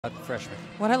Freshman.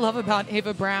 What I love about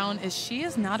Ava Brown is she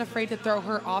is not afraid to throw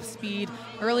her off speed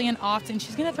early and often.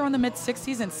 She's going to throw in the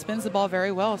mid-60s and spins the ball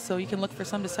very well, so you can look for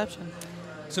some deception.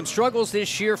 Some struggles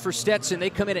this year for Stetson. They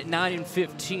come in at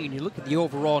 9-15. You look at the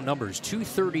overall numbers,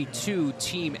 232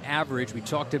 team average. We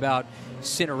talked about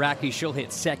Sinaraki. She'll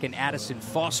hit second. Addison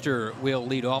Foster will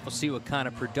lead off. We'll see what kind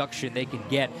of production they can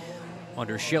get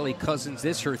under Shelly Cousins.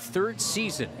 This her third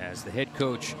season as the head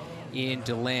coach in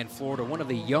DeLand, Florida, one of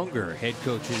the younger head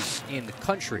coaches in the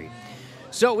country.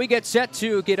 So we get set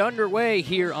to get underway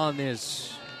here on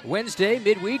this Wednesday,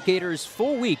 midweek. Gators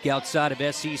full week outside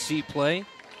of SEC play.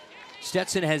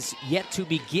 Stetson has yet to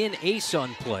begin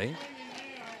ASUN play.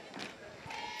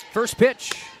 First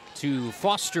pitch to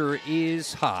Foster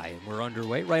is high, and we're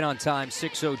underway right on time,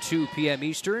 6:02 p.m.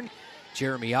 Eastern.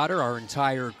 Jeremy Otter, our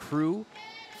entire crew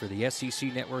for the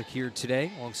SEC Network here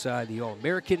today, alongside the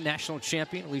All-American National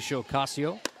Champion, Alicia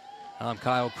Ocasio. I'm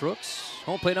Kyle Crooks.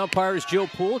 Home plate umpire is Joe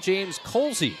Poole. James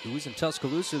Colsey, who's in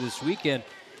Tuscaloosa this weekend,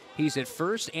 he's at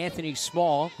first. Anthony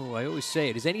Small, who I always say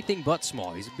it is anything but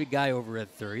small. He's a big guy over at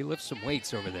third. He lifts some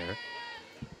weights over there.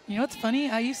 You know what's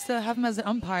funny? I used to have him as an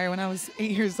umpire when I was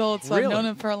 8 years old, so Really? I've known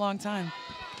him for a long time.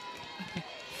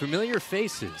 Familiar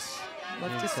faces.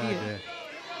 Love to see it.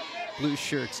 The blue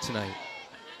shirts tonight.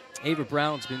 Ava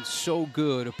Brown's been so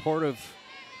good, a part of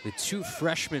the two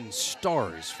freshman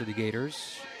stars for the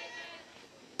Gators.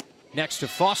 Next to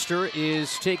Foster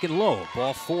is taken low.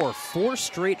 Ball four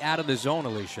straight out of the zone,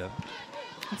 Alicia.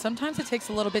 And sometimes it takes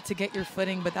a little bit to get your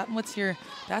footing, but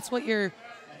that's what your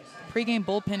pregame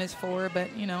bullpen is for.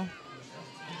 But, you know,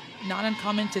 not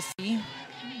uncommon to see. You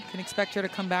can expect her to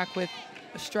come back with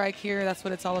a strike here. That's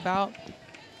what it's all about.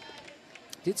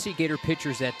 Did see Gator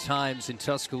pitchers at times in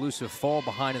Tuscaloosa fall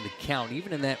behind in the count.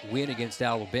 Even in that win against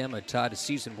Alabama, tied a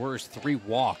season worst, 3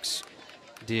 walks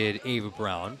did Ava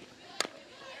Brown.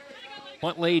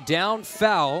 Punt laid down,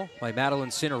 foul by Madeline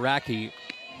Sinaraki.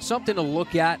 Something to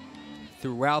look at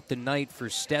throughout the night for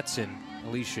Stetson.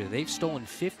 Alicia, they've stolen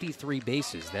 53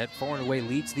 bases. That far and away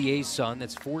leads the ASUN.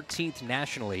 That's 14th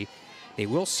nationally. They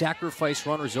will sacrifice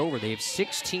runners over. They have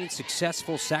 16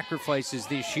 successful sacrifices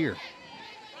this year.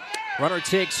 Runner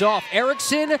takes off.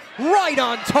 Erickson right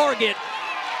on target.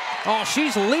 Oh,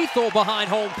 she's lethal behind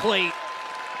home plate.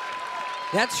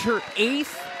 That's her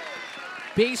 8th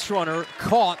base runner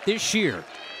caught this year.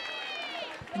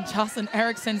 And Jocelyn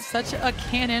Erickson, such a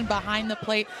cannon behind the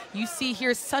plate. You see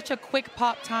here such a quick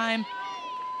pop time.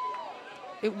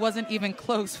 It wasn't even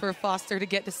close for Foster to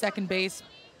get to second base.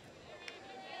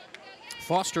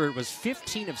 Foster was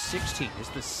 15 of 16. It's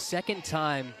the second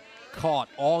time caught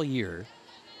all year.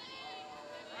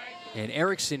 And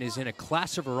Erickson is in a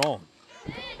class of her own.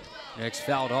 Next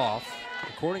fouled off.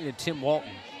 According to Tim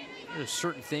Walton, there's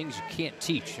certain things you can't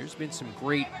teach. There's been some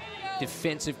great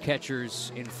defensive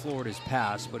catchers in Florida's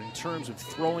past, but in terms of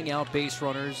throwing out base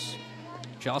runners,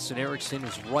 Jocelyn Erickson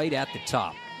is right at the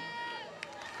top.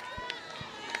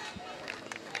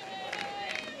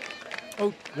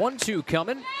 Oh, 1-2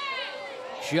 coming.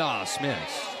 Just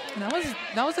missed. And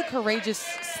that was a courageous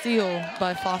steal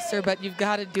by Foster, but you've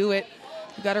got to do it.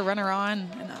 You got to run her on,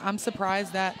 and I'm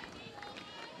surprised that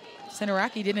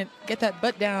Sinaraki didn't get that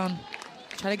butt down.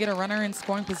 Try to get a runner in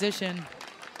scoring position,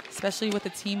 especially with a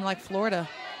team like Florida.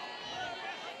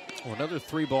 Well, another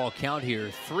 3-ball count here.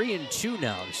 3-2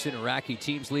 now. Sinaraki,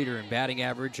 team's leader in batting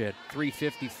average at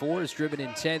 .354, has driven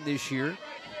in 10 this year.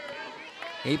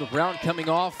 Ava Brown coming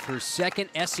off her second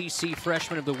SEC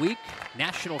Freshman of the Week,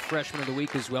 National Freshman of the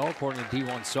Week as well, according to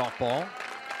D1 Softball.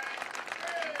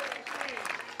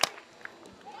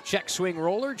 Check swing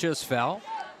roller, just foul.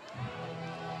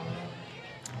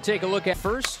 Take a look at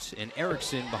first, and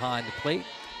Erickson behind the plate.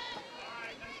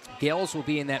 Gales will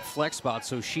be in that flex spot,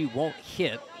 so she won't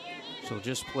hit. She'll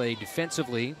just play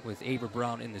defensively with Ava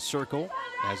Brown in the circle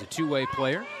as a two-way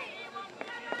player.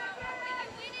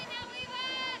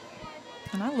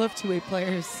 And I love two-way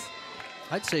players.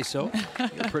 I'd say so.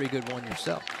 You're a pretty good one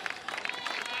yourself.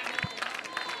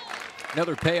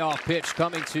 Another payoff pitch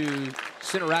coming to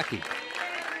Sinaraki.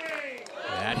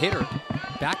 That hit her.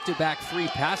 Back-to-back 3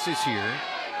 passes here.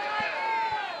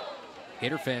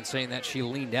 Gator fans saying that she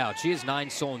leaned out. She has 9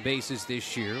 stolen bases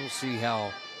this year. We'll see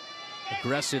how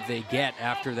aggressive they get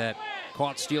after that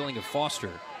caught stealing of Foster.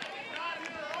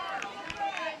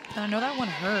 I know that one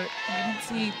hurt. I didn't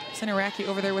see Sinaraki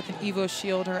over there with an Evo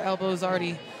shield. Her elbow's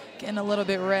already getting a little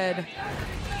bit red.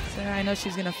 So I know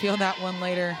she's going to feel that one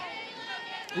later.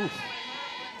 Oof.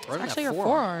 Right it's actually her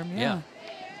forearm. Yeah.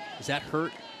 Does that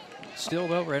hurt still,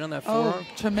 though, right on that forearm?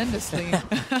 Oh, tremendously.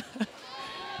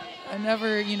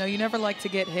 You never like to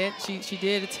get hit. She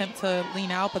did attempt to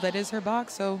lean out, but that is her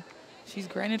box, so she's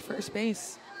granted first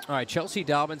base. All right, Chelsea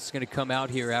Dobbins is going to come out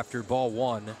here after ball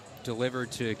one,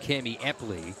 delivered to Cami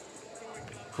Epley.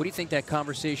 What do you think that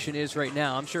conversation is right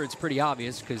now? I'm sure it's pretty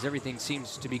obvious because everything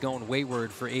seems to be going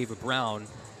wayward for Ava Brown.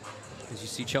 As you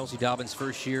see, Chelsea Dobbins'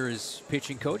 first year as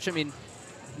pitching coach. I mean,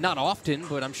 not often,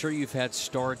 but I'm sure you've had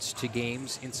starts to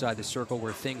games inside the circle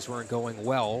where things weren't going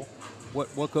well.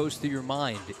 What goes through your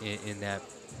mind in that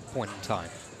point in time?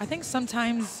 I think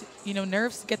sometimes, you know,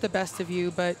 nerves get the best of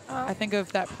you, but I think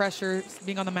of that pressure,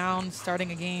 being on the mound,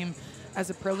 starting a game,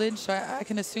 as a privilege. So I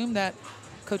can assume that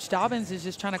Coach Dobbins is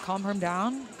just trying to calm her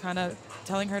down, kind of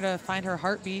telling her to find her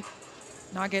heartbeat,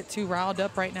 not get too riled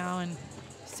up right now, and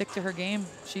stick to her game.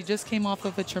 She just came off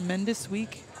of a tremendous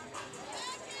week.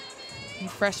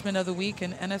 Freshman of the Week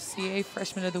and NCAA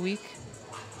Freshman of the Week.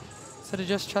 So to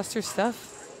just trust her stuff.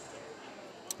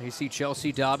 You see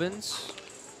Chelsea Dobbins,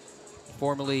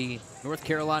 formerly North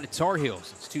Carolina Tar Heels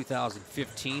since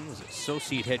 2015, was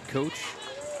associate head coach,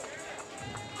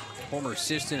 former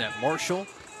assistant at Marshall.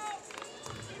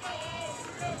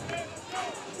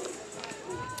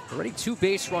 Already 2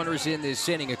 base runners in this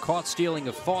inning, a caught stealing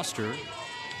of Foster.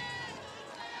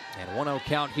 And a 1-0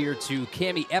 count here to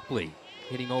Cami Epley,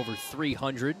 hitting over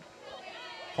 300.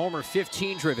 Homer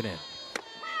 15 driven in.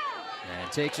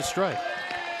 And takes a strike.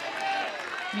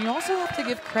 You also have to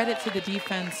give credit to the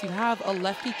defense. You have a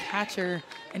lefty catcher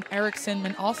in Erickson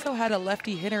and also had a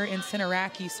lefty hitter in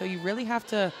Sinaraki. So you really have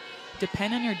to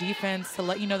depend on your defense to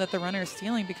let you know that the runner is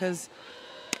stealing, because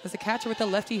as a catcher with a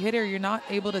lefty hitter, you're not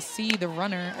able to see the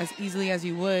runner as easily as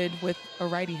you would with a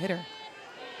righty hitter.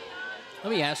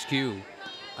 Let me ask you,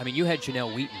 I mean, you had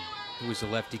Janelle Wheaton, who was a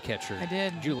lefty catcher. I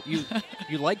did. You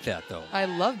like that, though? I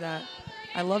love that.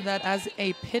 I love that as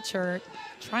a pitcher,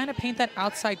 trying to paint that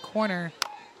outside corner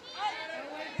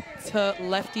to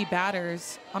lefty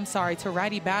batters. I'm sorry, to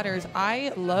righty batters.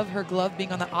 I love her glove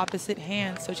being on the opposite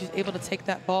hand, so she's able to take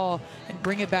that ball and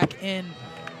bring it back in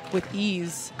with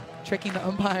ease, tricking the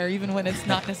umpire even when it's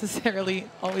not necessarily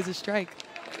always a strike.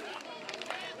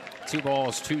 2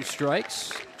 balls, 2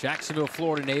 strikes. Jacksonville,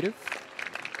 Florida native.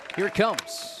 Here it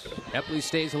comes. Epley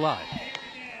stays alive.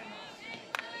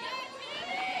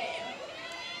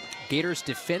 Gators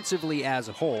defensively as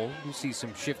a whole, you see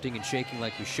some shifting and shaking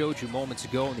like we showed you moments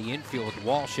ago in the infield.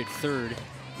 Walsh at third,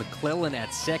 McClellan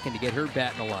at second to get her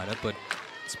bat in the lineup, but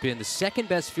it's been the second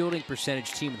best fielding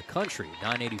percentage team in the country,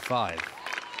 .985.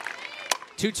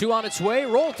 2-2 on its way,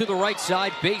 roll to the right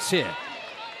side, base hit.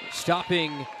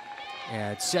 Stopping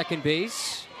at second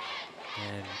base,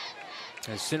 and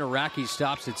as Sinaraki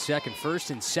stops at second, first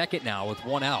and second now with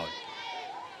 1 out.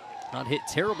 Not hit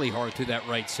terribly hard through that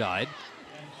right side.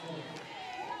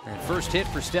 And first hit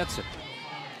for Stetson.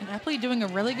 And Epley doing a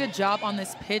really good job on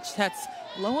this pitch that's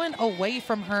blowing away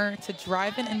from her to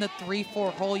drive in the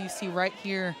 3-4 hole you see right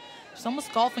here. She's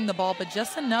almost golfing the ball, but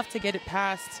just enough to get it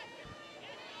past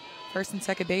first and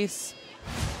second base.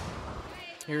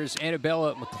 Here's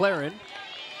Annabella McLaren,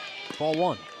 ball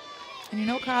 1. And you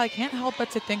know, Kyle, I can't help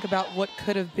but to think about what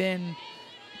could have been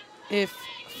if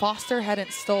Foster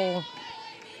hadn't stole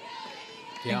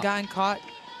and gotten caught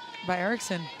by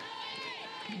Erickson.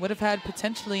 Would have had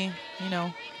potentially, you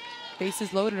know,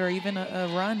 bases loaded or even a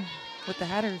run with the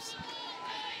Hatters.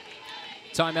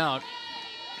 Timeout.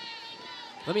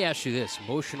 Let me ask you this.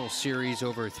 Emotional series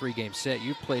over a 3-game set.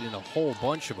 You've played in a whole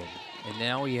bunch of them, and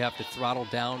now you have to throttle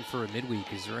down for a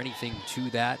midweek. Is there anything to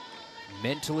that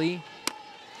mentally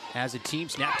as a team?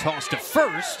 Snap toss to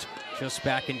first. Just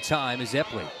back in time is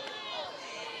Epley.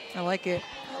 I like it.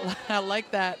 I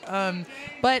like that.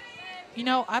 But, you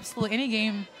know, absolutely any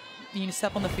game you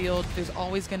step on the field, there's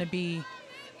always going to be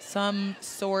some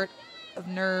sort of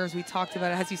nerves. We talked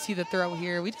about it as you see the throw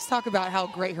here. We just talk about how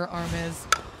great her arm is.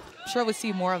 I'm sure we'll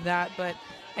see more of that, but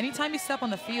anytime you step on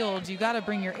the field, you got to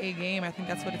bring your A game. I think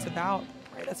that's what it's about,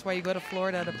 right? That's why you go to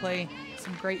Florida to play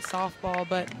some great softball,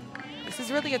 but this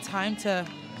is really a time to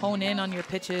hone in on your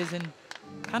pitches and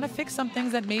kind of fix some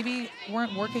things that maybe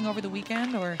weren't working over the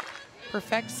weekend, or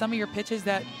perfect some of your pitches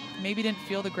that maybe didn't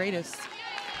feel the greatest.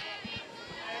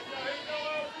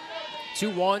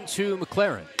 2-1 to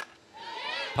McLaren.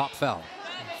 Pop foul.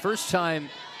 First time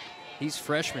these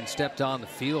freshmen stepped on the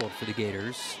field for the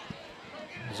Gators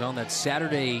was on that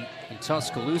Saturday in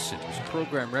Tuscaloosa. It was a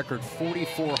program record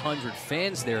 4,400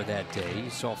 fans there that day. You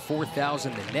saw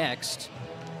 4,000 the next.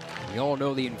 We all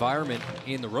know the environment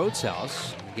in the Rhodes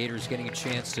House. The Gators getting a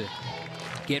chance to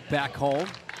get back home.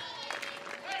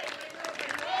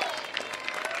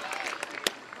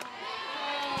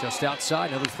 Just outside,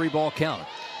 another 3-ball count.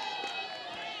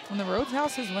 And the Rhodes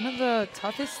House is one of the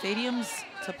toughest stadiums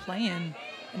to play in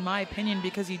my opinion,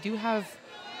 because you do have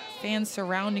fans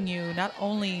surrounding you, not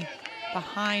only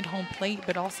behind home plate,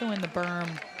 but also in the berm.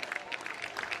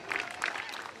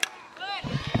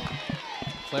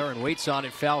 McLaren waits on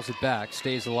it, fouls it back,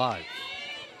 stays alive.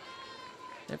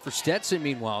 And for Stetson,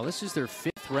 meanwhile, this is their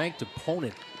 5th-ranked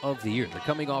opponent of the year. They're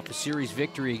coming off a series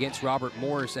victory against Robert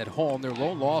Morris at home. Their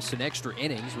lone loss in extra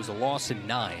innings was a loss in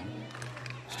 9.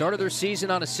 Started their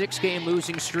season on a 6-game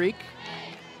losing streak.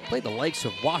 Played the likes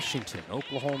of Washington,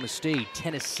 Oklahoma State,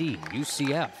 Tennessee,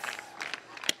 UCF.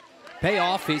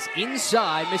 Payoff is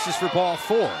inside, misses for ball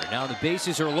 4. Now the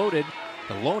bases are loaded.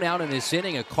 The lone out in this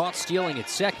inning, a caught stealing at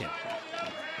second.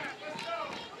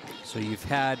 So you've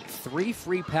had 3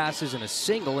 free passes and a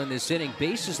single in this inning.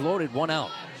 Bases loaded, 1 out.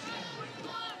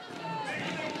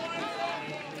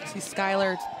 See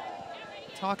Skylar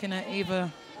talking to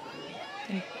Ava,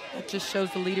 and it just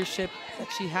shows the leadership that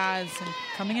she has, and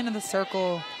coming into the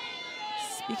circle,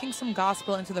 speaking some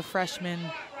gospel into the freshman.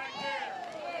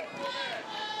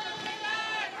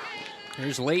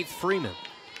 Here's Laith Freeman,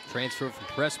 transfer from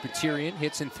Presbyterian,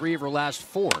 hits in 3 of her last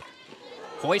 4.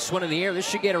 Hoists one in the air. This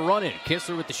should get a run in.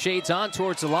 Kistler with the shades on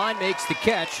towards the line, makes the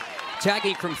catch.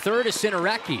 Tagging from third is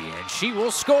Sinaraki, and she will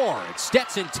score.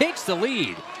 Stetson takes the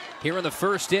lead here in the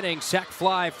first inning. Sac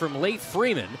fly from Laith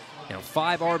Freeman. Now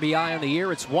 5 RBI on the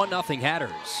year. It's 1-0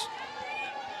 Hatters.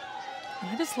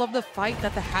 I just love the fight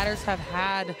that the Hatters have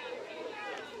had.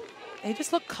 They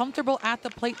just look comfortable at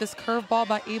the plate. This curveball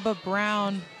by Ava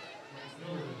Brown.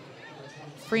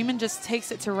 Freeman just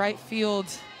takes it to right field.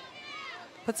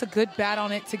 Puts a good bat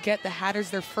on it to get the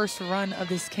Hatters their first run of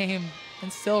this game.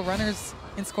 And still runners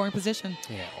in scoring position.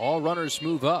 Yeah, all runners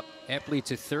move up. Epley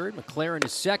to third, McLaren to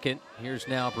second. Here's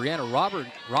now Brianna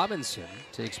Robinson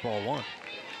takes ball 1.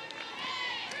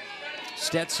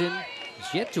 Stetson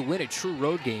has yet to win a true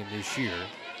road game this year.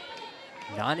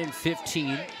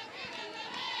 9-15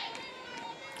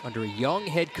 under a young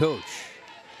head coach.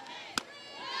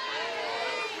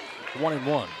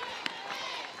 1-1.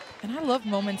 And I love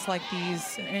moments like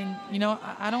these. And, you know,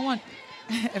 I don't want,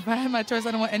 if I had my choice,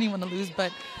 I don't want anyone to lose.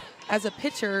 But as a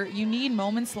pitcher, you need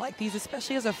moments like these,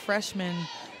 especially as a freshman,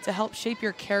 to help shape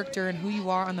your character and who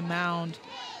you are on the mound.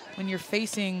 When you're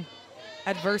facing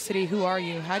adversity, who are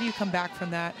you? How do you come back from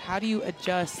that? How do you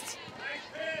adjust?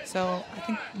 So I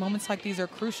think moments like these are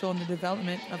crucial in the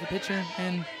development of a pitcher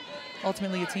and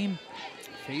ultimately a team.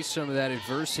 Face some of that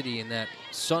adversity in that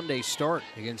Sunday start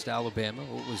against Alabama.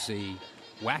 What was a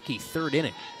wacky 3rd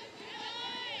inning.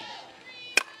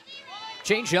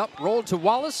 Change up, rolled to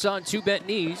Wallace on 2 bent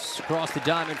knees across the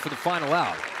diamond for the final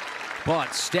out.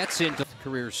 But Stetson,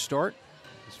 career start,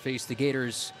 has faced the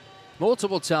Gators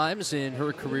multiple times in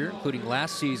her career, including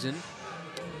last season.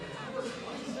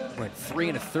 Went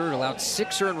 3 1/3, allowed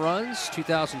 6 earned runs.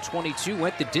 2022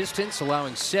 went the distance,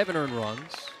 allowing 7 earned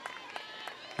runs.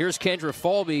 Here's Kendra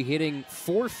Falby hitting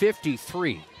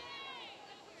 .453.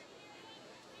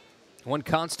 One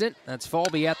constant, that's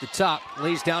Falby at the top.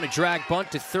 Lays down a drag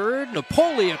bunt to third.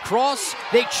 Napoli across,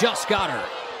 they just got her.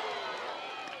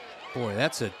 Boy,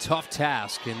 that's a tough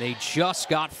task, and they just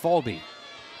got Falby.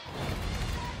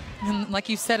 And like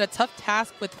you said, a tough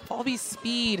task with Falby's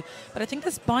speed, but I think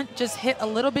this bunt just hit a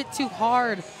little bit too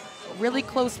hard. Really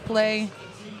close play,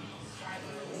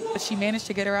 but she managed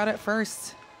to get her out at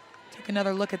first. Take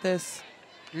another look at this.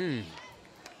 Looks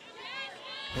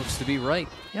to be right.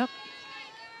 Yep.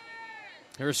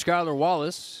 Here's Skylar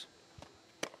Wallace.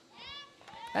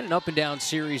 Had an up-and-down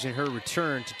series in her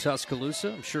return to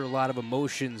Tuscaloosa. I'm sure a lot of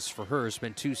emotions for her.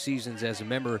 Spent 2 seasons as a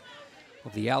member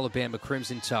of the Alabama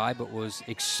Crimson Tide, but was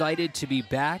excited to be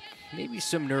back. Maybe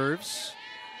some nerves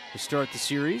to start the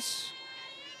series.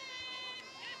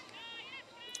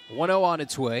 1-0 on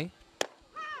its way.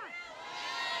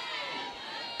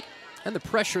 And the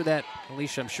pressure that,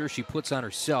 Alicia, I'm sure she puts on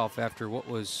herself after what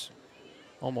was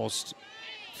almost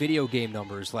video game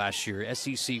numbers last year.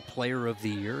 SEC Player of the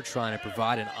Year, trying to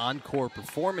provide an encore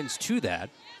performance to that.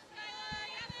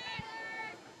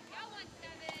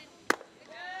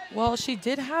 Well, she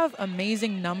did have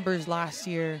amazing numbers last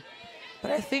year, but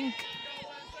I think,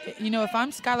 you know, if I'm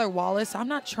Skylar Wallace, I'm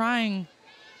not trying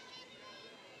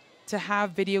to have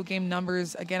video game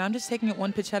numbers. Again, I'm just taking it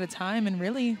 1 pitch at a time, and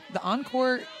really the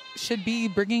encore should be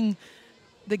bringing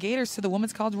the Gators to the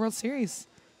Women's College World Series.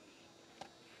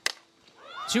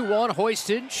 2-1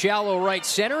 hoisted, shallow right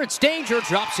center. It's danger,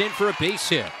 drops in for a base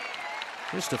hit.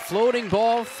 Just a floating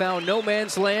ball, found no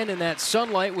man's land in that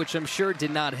sunlight, which I'm sure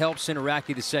did not help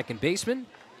Sinaraki, the second baseman.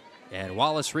 And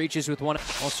Wallace reaches with one.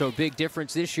 Also a big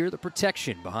difference this year, the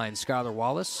protection behind Skylar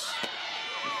Wallace.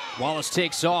 Wallace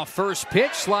takes off, first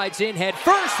pitch, slides in head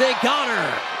first, they got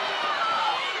her.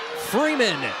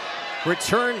 Freeman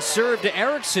Return serve to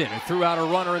Erickson, who threw out a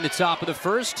runner in the top of the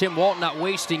first. Tim Walton not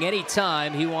wasting any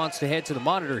time. He wants to head to the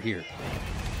monitor here.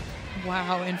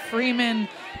 Wow, and Freeman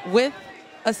with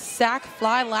a sac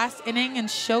fly last inning and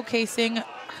showcasing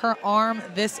her arm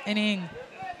this inning.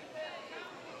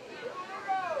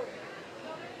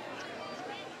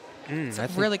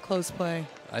 Really close play.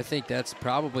 I think that's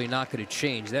probably not going to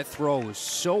change. That throw was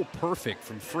so perfect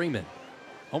from Freeman.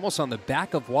 Almost on the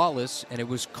back of Wallace, and it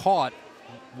was caught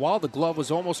while the glove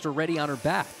was almost already on her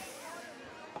back.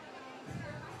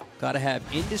 Got to have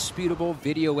indisputable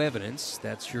video evidence.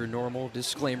 That's your normal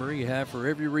disclaimer you have for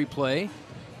every replay.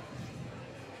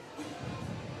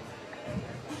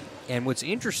 And what's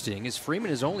interesting is Freeman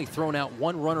has only thrown out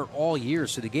one runner all year,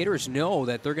 so the Gators know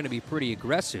that they're going to be pretty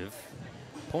aggressive.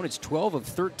 Opponent's 12 of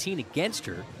 13 against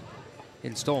her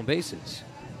in stolen bases.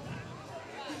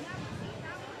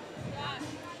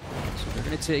 So they're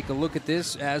going to take a look at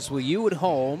this, as will you at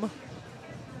home.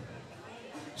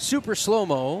 Super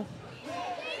slow-mo.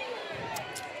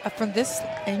 From this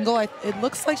angle, it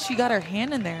looks like she got her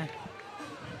hand in there.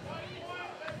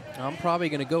 I'm probably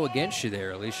going to go against you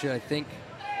there, Alicia. I think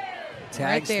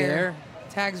tag's right there.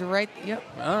 Tag's right, yep.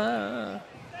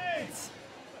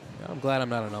 I'm glad I'm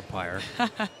not an umpire.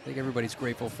 I think everybody's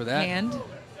grateful for that. Hand.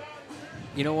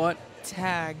 You know what?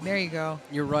 Tag, there you go.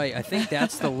 You're right. I think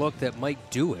that's the look that might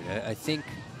do it. I think,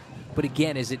 but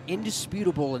again, is it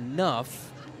indisputable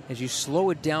enough as you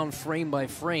slow it down frame by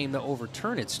frame to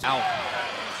overturn it? Out.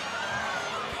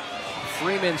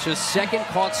 Freeman's just second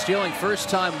caught stealing. First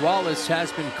time Wallace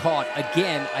has been caught.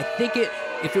 Again, I think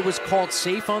if it was called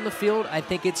safe on the field, I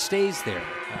think it stays there.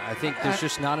 I think there's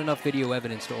just not enough video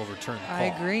evidence to overturn the call.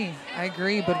 I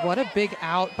agree. But what a big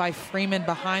out by Freeman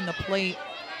behind the plate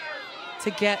to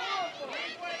get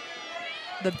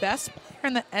the best player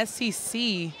in the SEC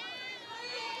in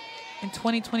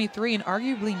 2023 and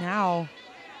arguably now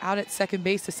out at second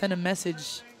base to send a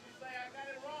message.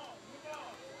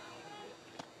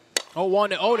 0-1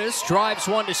 to Otis, drives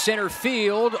one to center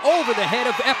field, over the head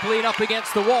of Epley and up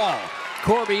against the wall.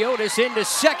 Corby Otis into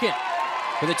second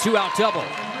for the two-out double.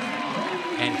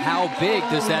 And how big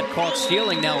does that caught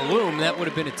stealing now loom? That would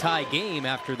have been a tie game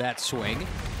after that swing.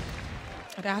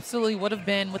 It absolutely would have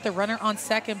been with the runner on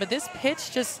second, but this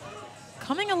pitch just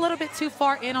coming a little bit too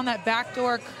far in on that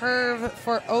backdoor curve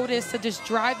for Otis to just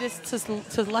drive this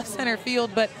to left center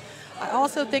field. But I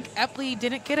also think Epley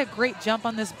didn't get a great jump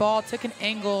on this ball, took an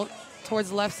angle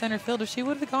towards left center field. If she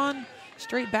would have gone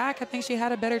straight back, I think she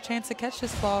had a better chance to catch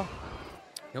this ball.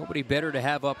 Nobody better to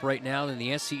have up right now than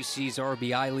the SEC's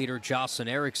RBI leader, Jocelyn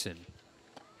Erickson.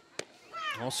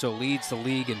 Also leads the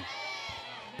league in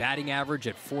batting average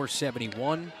at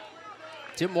 .471.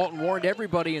 Tim Walton warned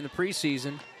everybody in the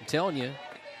preseason. I'm telling you,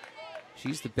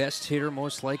 she's the best hitter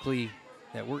most likely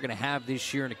that we're going to have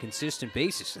this year on a consistent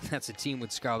basis. And that's a team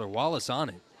with Skylar Wallace on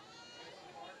it.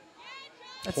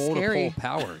 That's pole scary. to pole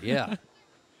power, yeah.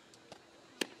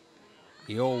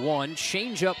 The 0-1,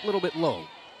 change up a little bit low.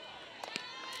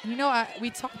 You know,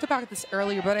 we talked about this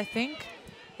earlier, but I think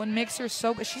what makes her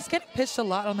so good, she's getting pitched a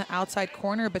lot on the outside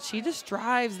corner, but she just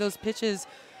drives those pitches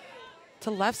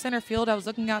to left center field. I was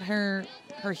looking at her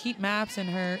heat maps and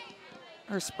her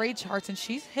spray charts, and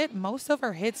she's hit most of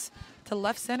her hits to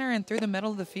left center and through the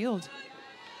middle of the field.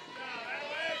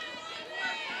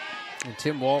 And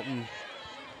Tim Walton,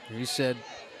 he said,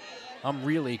 I'm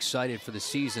really excited for the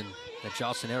season that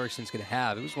Jocelyn Erickson's going to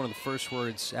have. It was one of the first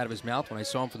words out of his mouth when I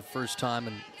saw him for the first time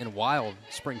in a while,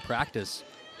 spring practice.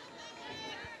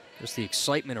 Just the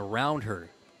excitement around her.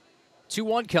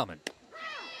 2-1 coming.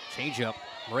 Change up,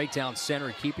 right down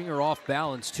center, keeping her off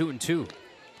balance, 2-2.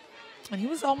 And he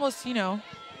was almost, you know,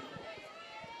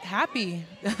 happy.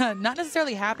 Not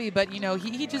necessarily happy, but, you know,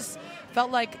 he just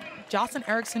felt like Jocelyn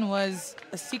Erickson was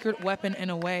a secret weapon in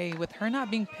a way with her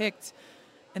not being picked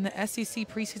in the SEC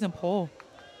preseason poll.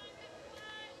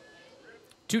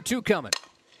 2-2 coming.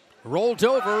 Rolled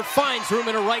over, finds room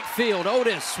in a right field.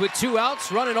 Otis with two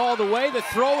outs, running all the way. The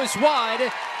throw is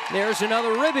wide. There's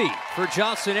another ribby for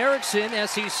Jocelyn Erickson.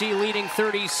 SEC leading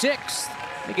 36th.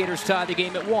 The Gators tie the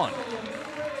game at 1.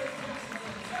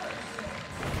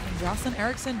 Jocelyn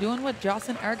Erickson doing what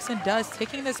Jocelyn Erickson does,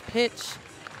 taking this pitch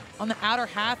on the outer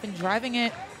half and driving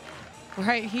it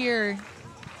right here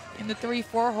in the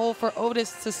 3-4 hole for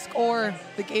Otis to score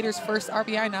the Gators' first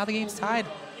RBI. Now the game's tied.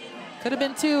 Could have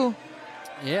been 2.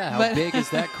 Yeah, how big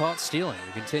is that caught stealing?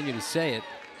 We continue to say it.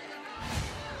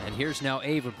 And here's now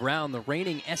Ava Brown, the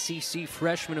reigning SEC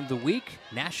Freshman of the Week,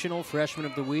 National Freshman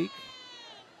of the Week.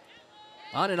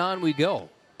 On and on we go.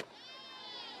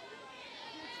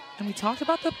 And we talked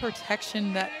about the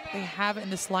protection that they have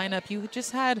in this lineup. You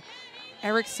just had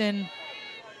Erickson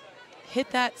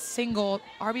hit that single,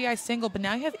 RBI single, but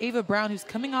now you have Ava Brown, who's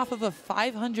coming off of a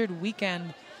 500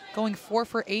 weekend, going 4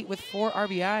 for 8 with 4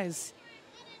 RBIs.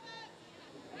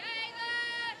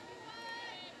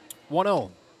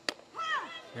 1-0.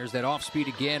 There's that off speed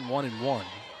again, 1-1.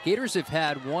 Gators have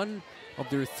had one of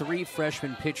their 3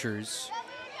 freshman pitchers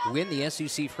win the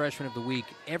SEC Freshman of the Week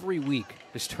every week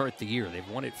to start the year. They've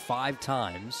won it 5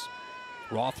 times.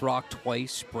 Rothrock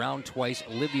twice, Brown twice,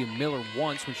 Olivia Miller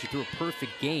once when she threw a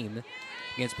perfect game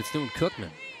against Bethune-Cookman.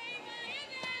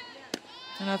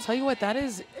 And I'll tell you what, that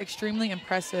is extremely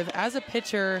impressive. As a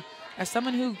pitcher, as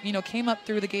someone who, came up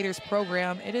through the Gators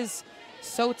program, it is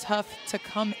so tough to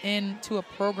come into a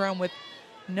program with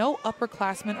no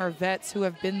upperclassmen or vets who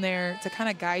have been there to kind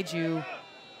of guide you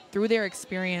through their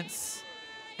experience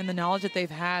and the knowledge that they've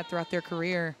had throughout their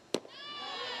career.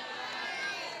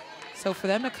 So for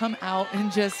them to come out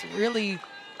and just really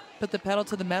put the pedal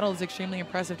to the metal is extremely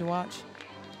impressive to watch.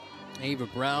 Ava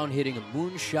Brown hitting a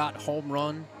moonshot home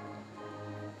run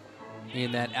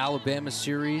in that Alabama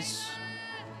series.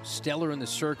 Stellar in the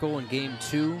circle in game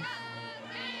 2.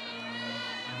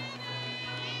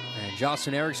 And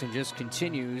Jocelyn Erickson just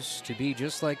continues to be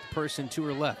just like the person to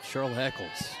her left, Charlotte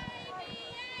Eccles.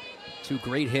 2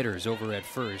 great hitters over at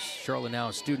first. Charlotte now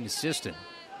a student assistant.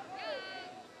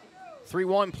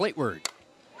 3-1 plate word.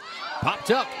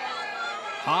 Popped up.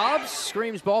 Hobbs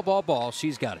screams ball, ball, ball.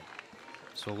 She's got it.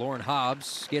 So Lauren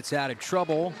Hobbs gets out of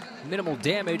trouble. Minimal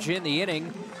damage in the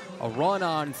inning. A run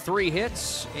on 3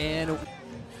 hits. And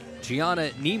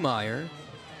Gianna Niemeyer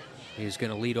is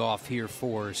going to lead off here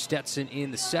for Stetson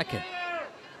in the second.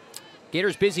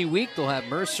 Gators busy week. They'll have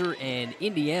Mercer and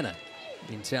Indiana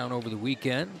in town over the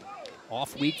weekend.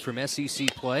 Off week from SEC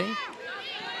play.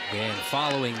 And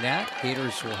following that,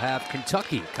 Gators will have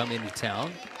Kentucky come into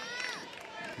town.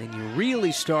 Then you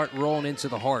really start rolling into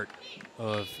the heart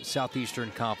of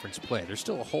Southeastern Conference play. There's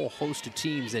still a whole host of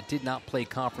teams that did not play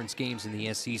conference games in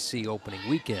the SEC opening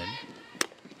weekend.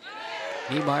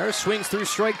 Niemeyer swings through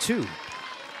strike 2.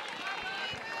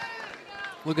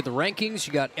 Look at the rankings.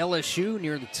 You got LSU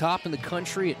near the top in the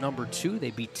country at number 2.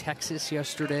 They beat Texas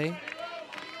yesterday.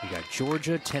 You got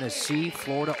Georgia, Tennessee,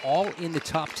 Florida, all in the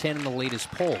top 10 in the latest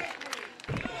poll.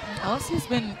 LSU's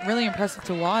been really impressive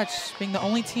to watch, being the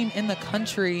only team in the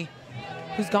country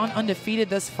who's gone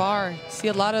undefeated thus far. See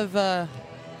a lot of, they're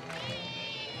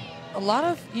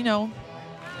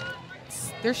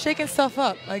shaking stuff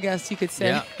up, I guess you could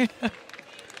say. Yeah.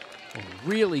 A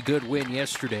really good win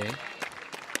yesterday.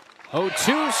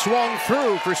 0-2 swung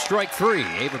through for strike 3.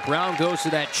 Ava Brown goes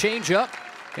to that changeup,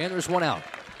 and there's 1 out.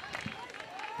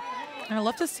 And I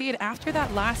love to see it after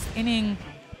that last inning,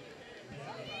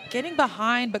 getting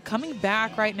behind, but coming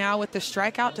back right now with the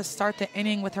strikeout to start the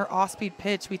inning with her off-speed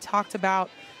pitch. We talked about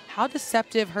how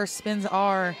deceptive her spins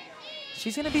are.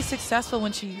 She's going to be successful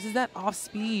when she uses that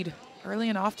off-speed early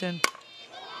and often.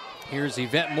 Here's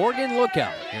Yvette Morgan,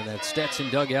 lookout in that Stetson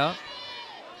dugout.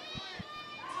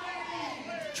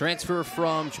 Transfer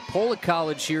from Chipola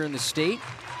College here in the state.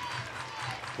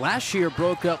 Last year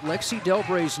broke up Lexi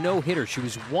Delbray's no-hitter. She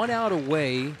was 1 out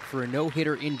away for a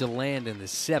no-hitter in DeLand in the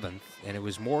 7th, and it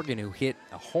was Morgan who hit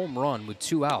a home run with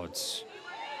 2 outs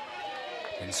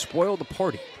and spoiled the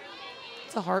party.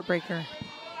 It's a heartbreaker.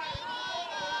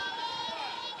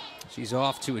 She's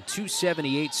off to a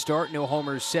 278 start. No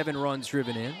homers, 7 runs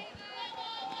driven in.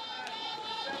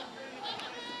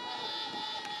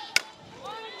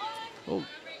 Oh.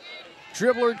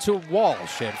 Dribbler to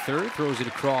Walsh at third, throws it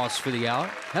across for the out.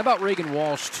 How about Reagan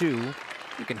Walsh, too?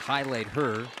 You can highlight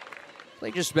her.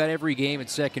 Played just about every game at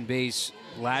second base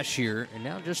last year, and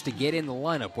now just to get in the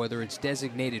lineup, whether it's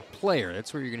designated player,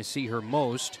 that's where you're going to see her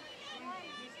most.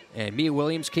 And Mia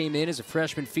Williams came in as a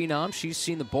freshman phenom. She's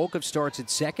seen the bulk of starts at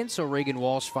second, so Reagan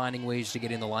Walsh finding ways to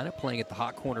get in the lineup, playing at the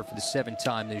hot corner for the 7th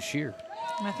time this year.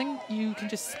 And I think you can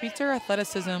just speak to her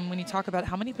athleticism when you talk about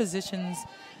how many positions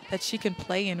that she can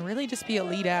play and really just be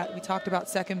elite at. We talked about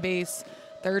second base,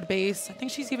 third base. I think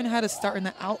she's even had a start in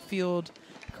the outfield.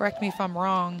 Correct me if I'm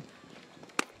wrong.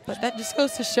 But that just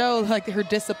goes to show like her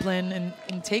discipline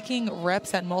and taking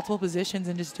reps at multiple positions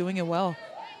and just doing it well.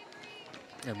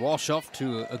 And Walsh off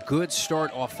to a good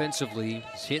start offensively.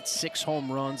 He's hit 6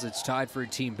 home runs. It's tied for a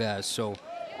team best. So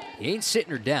he ain't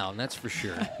sitting her down, that's for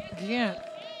sure. Yeah.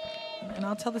 And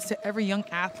I'll tell this to every young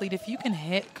athlete. If you can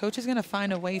hit, coach is going to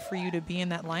find a way for you to be in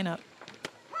that lineup.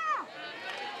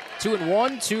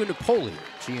 2-1 to Napoli.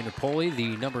 Gia Napoli,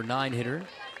 the number 9 hitter.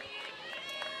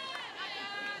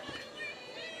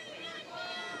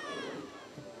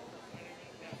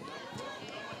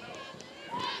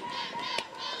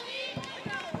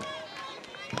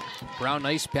 Brown,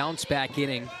 nice bounce back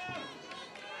inning.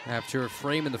 After a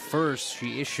frame in the first,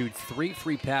 she issued 3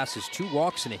 free passes, 2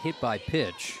 walks, and a hit by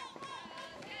pitch.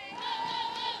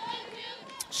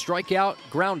 Strikeout,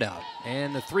 ground out,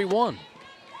 and the 3-1.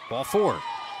 Ball 4.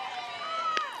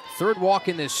 Third walk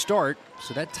in this start,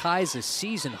 so that ties a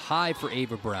season high for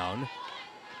Ava Brown.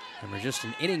 And we're just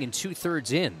an inning and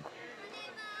 2/3 in.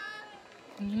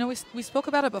 You know, we spoke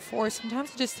about it before.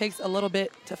 Sometimes it just takes a little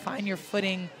bit to find your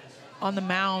footing on the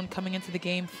mound coming into the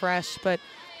game fresh, but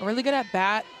a really good at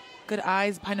bat, good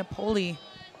eyes by Napoli.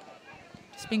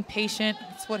 Just being patient.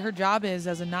 That's what her job is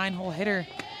as a 9-hole hitter.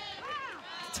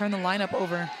 To turn the lineup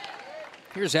over.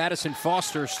 Here's Addison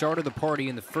Foster, started the party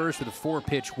in the first with a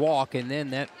 4-pitch walk, and then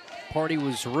that party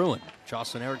was ruined.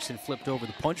 Jocelyn Erickson flipped over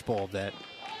the punch bowl of that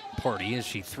party as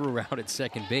she threw around at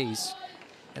second base.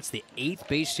 That's the 8th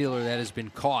base stealer that has been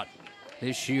caught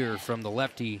this year from the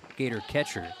lefty Gator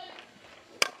catcher.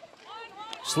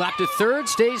 Slap to third,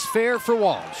 stays fair for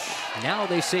Walsh. Now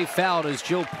they say fouled as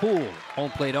Jill Poole,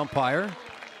 home plate umpire.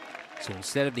 So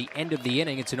instead of the end of the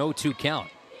inning, it's an 0-2 count.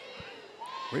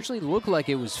 Originally looked like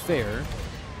it was fair.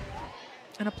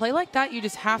 And a play like that, you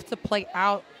just have to play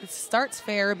out. It starts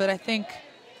fair, but I think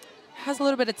has a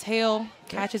little bit of tail,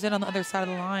 catches it on the other side of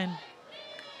the line.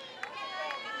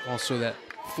 Also, that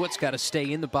foot's got to stay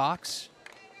in the box.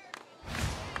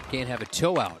 Can't have a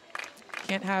toe out.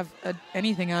 Can't have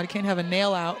anything out. You can't have a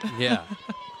nail out. Yeah.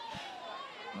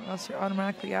 Or else you're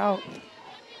automatically out.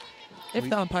 If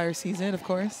the umpire sees it, of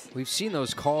course. We've seen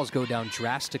those calls go down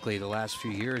drastically the last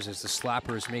few years as the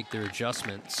slappers make their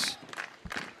adjustments.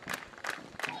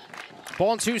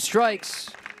 Ball and 2 strikes.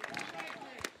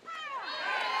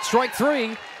 Strike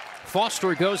 3.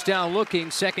 Foster goes down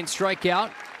looking. Second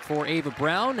strikeout for Ava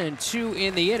Brown, and 2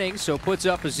 in the inning, so puts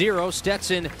up a 0.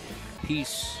 Stetson,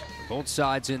 piece both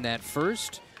sides in that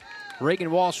first. Reagan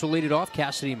Walsh will lead it off.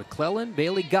 Cassidy McClellan,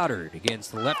 Bailey Goddard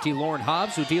against the lefty Lauren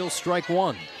Hobbs, who deals strike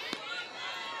 1.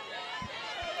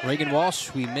 Reagan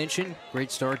Walsh, we mentioned, great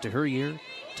start to her year.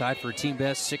 Tied for a team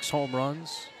best, 6 home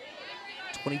runs,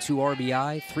 22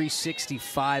 RBI,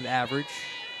 365 average.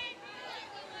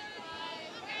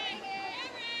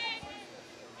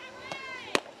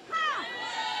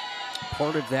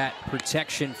 Part of that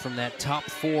protection from that top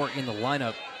 4 in the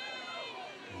lineup.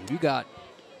 You got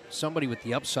somebody with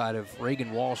the upside of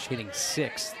Reagan Walsh hitting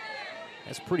 6th.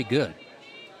 That's pretty good.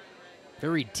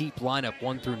 Very deep lineup,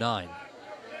 1 through 9.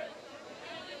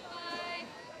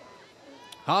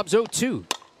 Hobbs 0-2.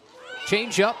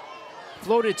 Change up.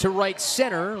 Floated to right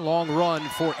center. Long run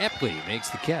for Epley. Makes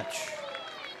the catch.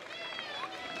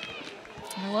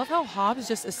 I love how Hobbs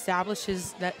just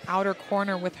establishes that outer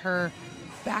corner with her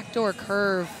backdoor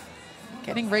curve.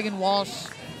 Getting Reagan Walsh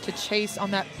to chase on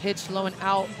that pitch low and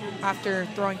out after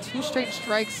throwing 2 straight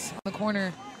strikes on the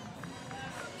corner.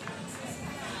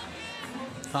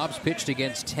 Hobbs pitched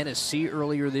against Tennessee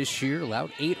earlier this year.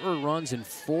 Allowed 8 earned runs in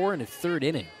 4 1/3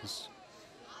 innings.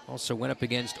 Also went up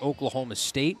against Oklahoma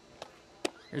State.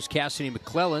 Here's Cassidy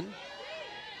McClellan.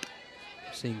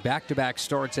 Seeing back-to-back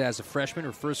starts as a freshman.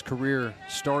 Her first career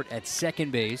start at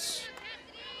second base.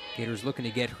 Gators looking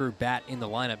to get her bat in the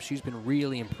lineup. She's been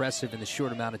really impressive in the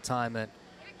short amount of time that,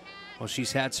 well,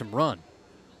 she's had some run.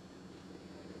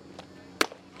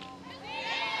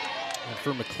 And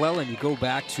for McClellan, you go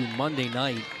back to Monday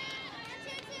night.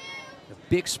 A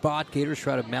big spot. Gators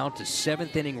try to mount a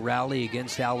 7th inning rally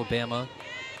against Alabama.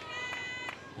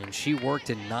 And she worked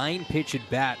a 9-pitch at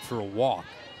bat for a walk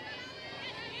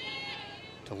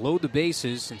to load the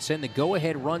bases and send the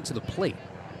go-ahead run to the plate.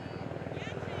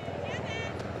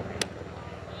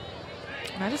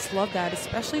 And I just love that,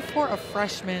 especially for a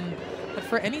freshman, but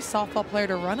for any softball player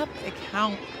to run up a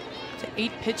count to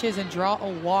 8 pitches and draw a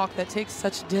walk, that takes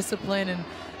such discipline, and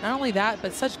not only that,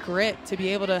 but such grit to be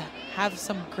able to have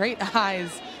some great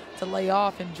eyes to lay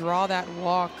off and draw that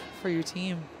walk for your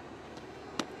team.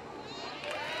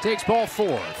 Takes ball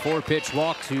 4. 4-pitch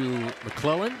walk to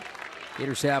McClellan.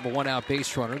 Gators have a 1-out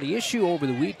base runner. The issue over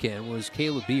the weekend was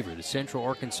Caleb Beaver, the Central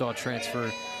Arkansas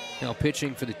transfer, now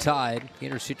pitching for the Tide.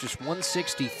 Gators hit just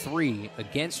 163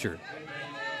 against her.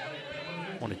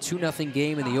 Won a 2-0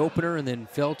 game in the opener and then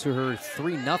fell to her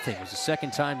 3-0. It was the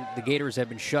second time the Gators have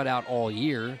been shut out all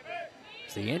year.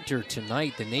 As they enter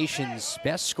tonight the nation's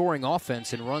best scoring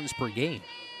offense in runs per game.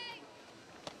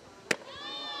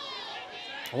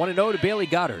 I want to know to Bailey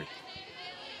Goddard.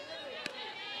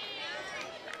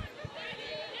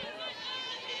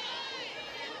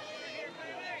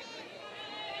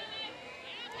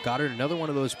 Goddard, another one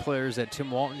of those players that Tim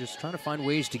Walton just trying to find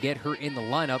ways to get her in the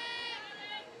lineup.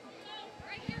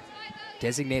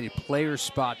 Designated player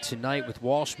spot tonight with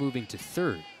Walsh moving to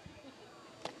 3rd.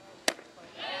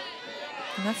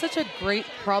 And that's such a great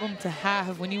problem to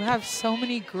have when you have so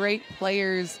many great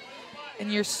players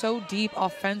and you're so deep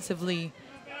offensively.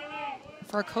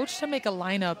 For a coach to make a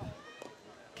lineup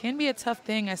can be a tough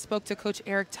thing. I spoke to Coach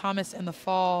Eric Thomas in the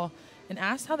fall and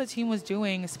asked how the team was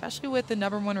doing, especially with the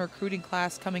 #1 recruiting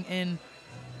class coming in.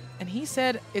 And he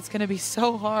said it's going to be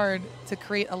so hard to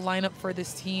create a lineup for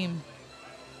this team.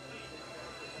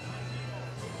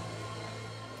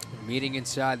 Meeting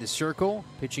inside the circle,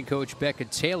 pitching coach Becca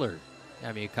Taylor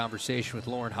having a conversation with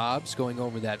Lauren Hobbs, going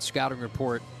over that scouting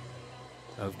report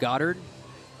of Goddard.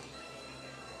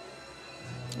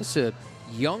 It's a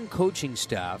young coaching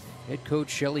staff. Head coach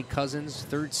Shelly Cousins,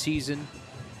 3rd season,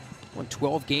 won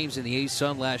 12 games in the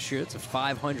A-Sun last year. It's a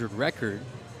 .500 record.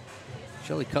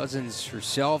 Shelly Cousins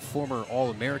herself, former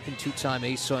All-American, 2-time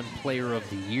A-Sun Player of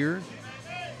the Year.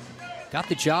 Got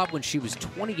the job when she was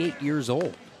 28 years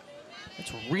old.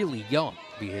 That's really young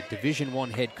to be a Division I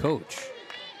head coach.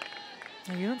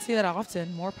 You don't see that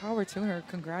often. More power to her.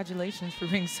 Congratulations for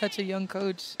being such a young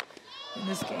coach in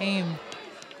this game.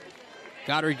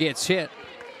 Goddard gets hit.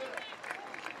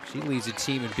 She leads the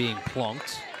team in being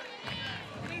plunked.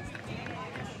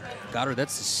 Goddard,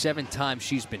 that's the 7th time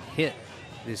she's been hit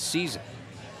this season.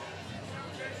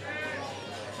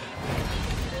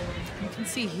 You can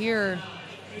see here,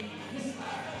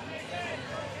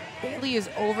 Bailey is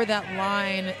over that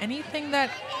line. Anything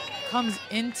that comes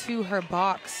into her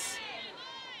box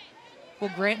will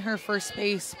grant her first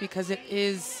base because it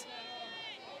is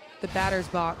the batter's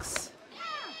box.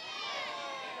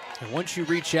 And once you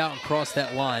reach out and cross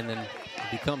that line, then it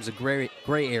becomes a gray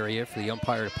area for the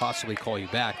umpire to possibly call you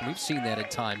back. And we've seen that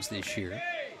at times this year.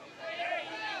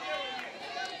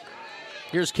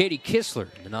 Here's Katie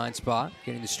Kistler in the 9 spot,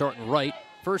 getting the start in right.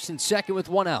 1st and 2nd with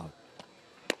 1 out.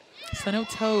 So no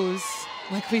toes,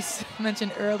 like we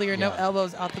mentioned earlier, no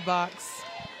elbows out the box.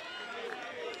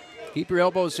 Keep your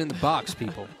elbows in the box,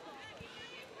 people.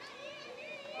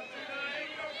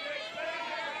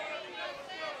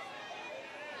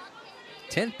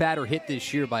 Tenth batter hit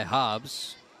this year by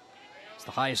Hobbs. It's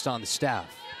the highest on the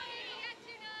staff.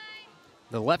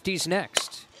 The lefty's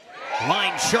next.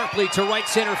 Line sharply to right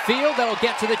center field. That'll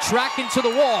get to the track and to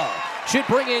the wall. Should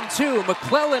bring in 2.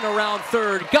 McClellan around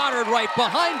 3rd. Goddard right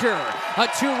behind her. A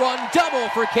 2-run double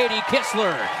for Katie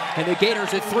Kistler. And the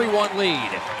Gators a 3-1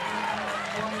 lead.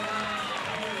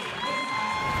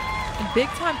 And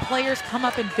big-time players come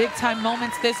up in big-time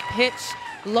moments. This pitch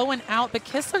low and out, but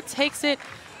Kistler takes it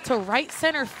to right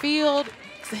center field,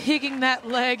 digging that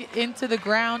leg into the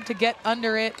ground to get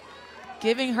under it,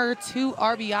 giving her 2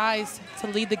 RBIs to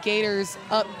lead the Gators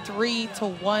up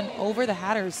 3-1 over the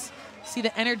Hatters. See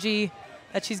the energy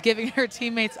that she's giving her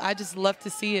teammates. I just love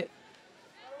to see it.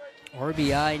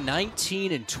 RBI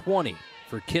 19 and 20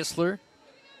 for Kistler.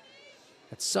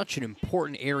 That's such an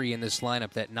important area in this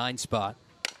lineup, that 9 spot.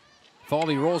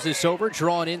 Falvey rolls this over,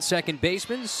 drawing in second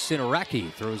baseman.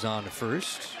 Sinaraki throws on to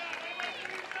first.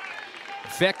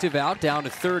 Effective out, down to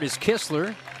 3rd is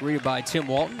Kistler, greeted by Tim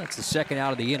Walton. That's the 2nd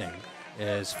out of the inning,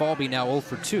 as Falvey now 0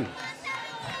 for 2.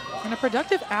 And a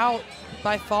productive out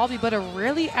by Falvey, but a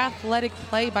really athletic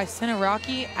play by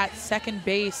Sinaraki at second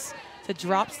base to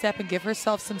drop step and give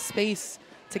herself some space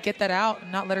to get that out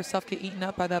and not let herself get eaten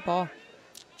up by that ball.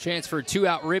 Chance for a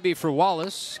 2-out ribby for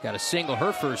Wallace. Got a single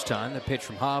her first time. The pitch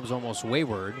from Hobbs almost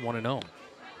wayward, 1-0.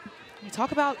 You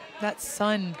talk about that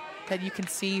sun that you can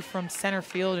see from center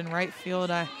field and right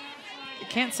field. I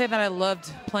can't say that I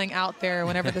loved playing out there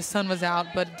whenever the sun was out,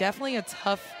 but definitely a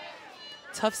tough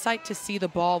sight to see the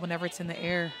ball whenever it's in the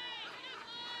air.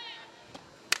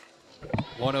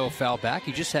 1-0 foul back.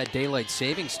 He just had daylight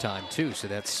savings time, too, so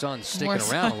that sun's sticking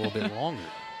around a little bit longer.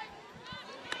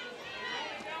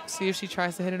 See if she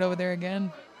tries to hit it over there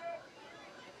again.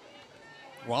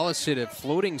 Wallace hit a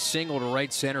floating single to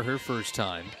right center her first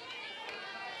time.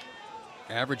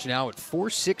 Average now at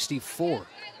 .464.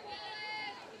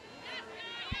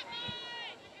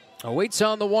 Awaits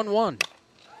on the 1-1.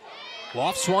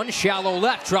 Lofts one, shallow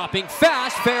left, dropping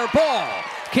fast, fair ball.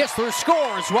 Kistler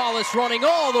scores, Wallace running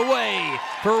all the way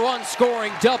for a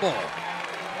run-scoring double.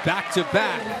 Back to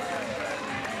back.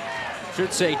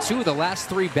 Should say 2 of the last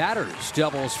 3 batters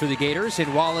doubles for the Gators,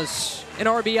 and Wallace an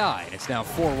RBI. And it's now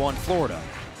 4-1 Florida.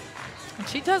 And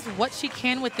she does what she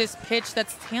can with this pitch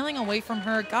that's tailing away from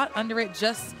her. Got under it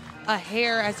just a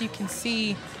hair, as you can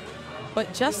see,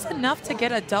 but just enough to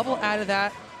get a double out of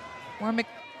that, where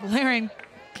McLaren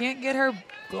can't get her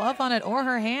glove on it or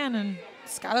her hand, and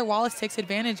Skylar Wallace takes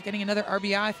advantage, getting another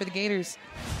RBI for the Gators.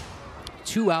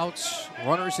 2 outs,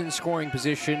 runners in scoring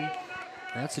position.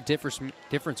 That's a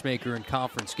difference maker in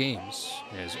conference games,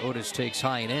 as Otis takes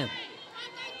high and in.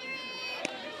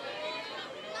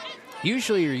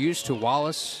 Usually you're used to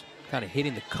Wallace kind of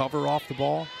hitting the cover off the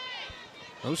ball.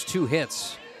 Those two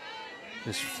hits,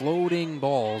 just floating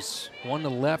balls, one to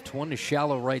left, one to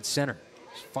shallow right center.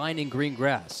 Just finding green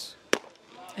grass.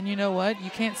 And you know what? You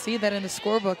can't see that in the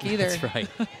scorebook either. That's right.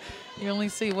 You only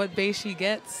see what base she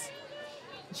gets.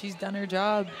 She's done her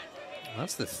job.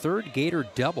 That's the third Gator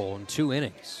double in 2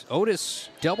 innings. Otis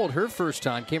doubled her first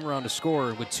time, came around to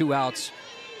score with 2 outs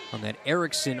on that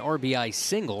Erickson RBI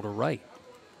single to right.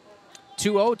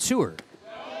 2-0 to her.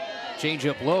 Change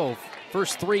up low.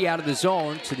 First 3 out of the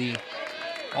zone to the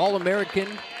All-American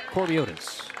Corby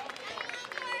Otis.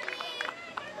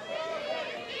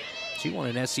 She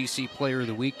won an SEC Player of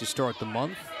the Week to start the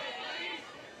month.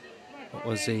 It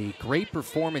was a great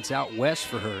performance out west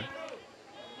for her.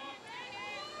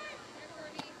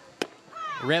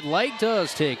 Red light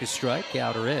does take a strike,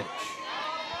 outer edge.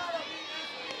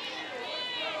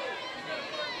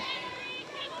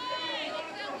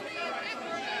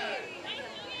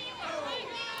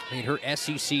 Made her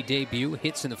SEC debut,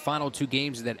 hits in the final 2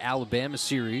 games of that Alabama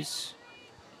series.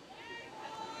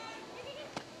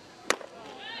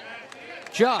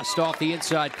 Just off the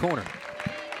inside corner.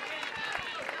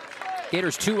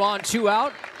 Gators 2 on, 2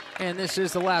 out, and this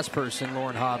is the last person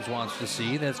Lauren Hobbs wants to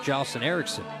see. That's Jocelyn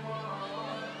Erickson.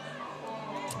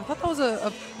 I thought that was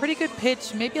a pretty good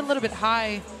pitch, maybe a little bit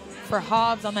high for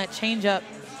Hobbs on that changeup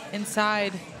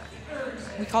inside.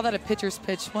 We call that a pitcher's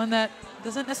pitch, one that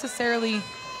doesn't necessarily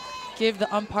give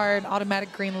the umpire an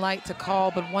automatic green light to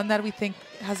call, but one that we think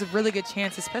has a really good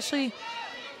chance, especially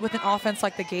with an offense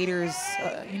like the Gators.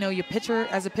 You know,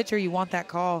 as a pitcher, you want that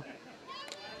call.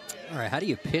 All right, how do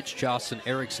you pitch Jocelyn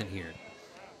Erickson here?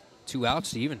 2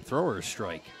 outs to even throw her a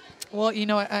strike. Well, you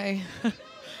know, I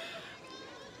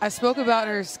spoke about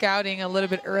her scouting a little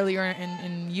bit earlier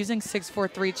in using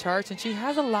 6-4-3 charts, and she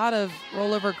has a lot of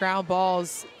rollover ground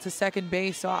balls to second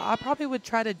base, so I probably would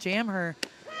try to jam her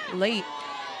late,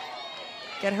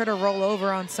 get her to roll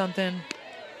over on something.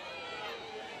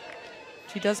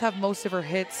 She does have most of her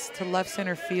hits to left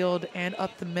center field and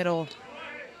up the middle.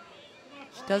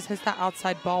 She does hit that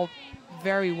outside ball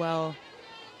very well,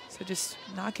 so just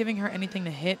not giving her anything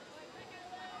to hit.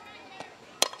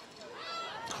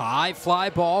 High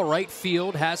fly ball, right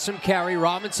field, has some carry.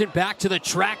 Robinson back to the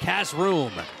track, has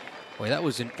room. Boy, that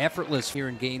was an effortless here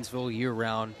in Gainesville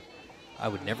year-round. I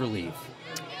would never leave.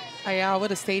 I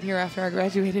would have stayed here after I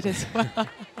graduated as well.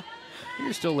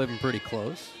 You're still living pretty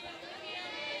close.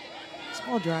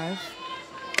 Small drive.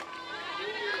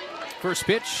 First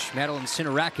pitch, Madeline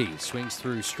Sinaraki swings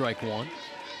through strike 1.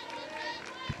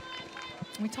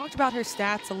 We talked about her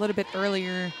stats a little bit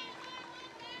earlier.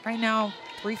 Right now,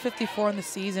 354 in the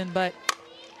season, but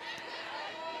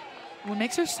what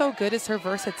makes her so good is her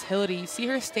versatility. You see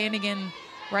her standing in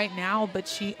right now, but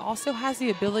she also has the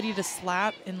ability to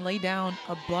slap and lay down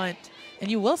a bunt.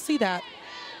 And you will see that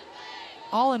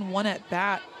all in one at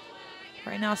bat.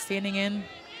 Right now, standing in,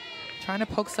 trying to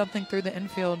poke something through the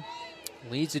infield.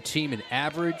 Leads the team in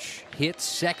average, hits,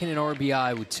 second in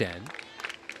RBI with 10.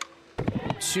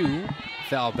 2,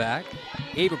 foul back.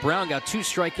 Ava Brown got 2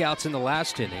 strikeouts in the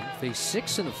last inning, faced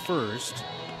 6 in the first.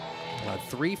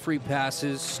 3 free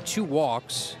passes, 2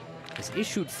 walks. Has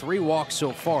issued 3 walks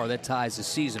so far. That ties the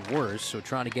season worst, so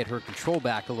trying to get her control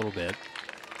back a little bit.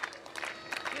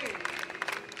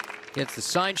 Gets the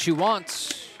sign she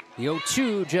wants. The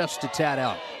 0-2 just a tad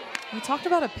out. We talked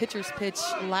about a pitcher's pitch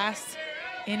last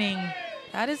inning.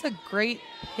 That is a great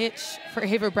pitch for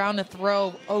Ava Brown to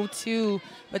throw 0-2,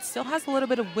 but still has a little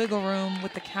bit of wiggle room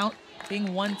with the count being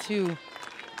 1-2,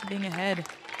 being ahead.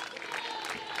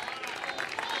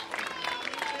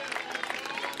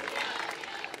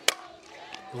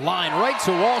 Line right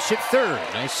to Walsh at third.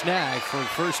 Nice snag for the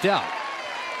first out.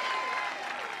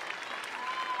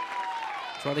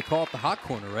 That's why they call it the hot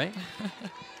corner, right?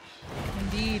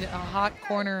 Indeed, a hot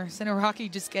corner. Sinaraki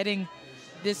just getting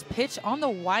this pitch on the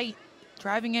white,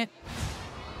 driving it,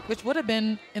 which would have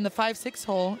been in the 5-6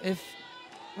 hole if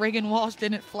Reagan Walsh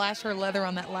didn't flash her leather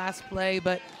on that last play.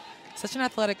 But such an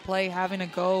athletic play, having to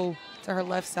go to her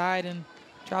left side and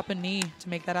drop a knee to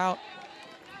make that out.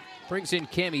 Brings in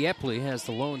Cammie Epley, has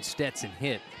the lone Stetson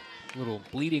hit. Little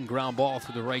bleeding ground ball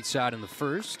through the right side in the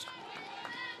first.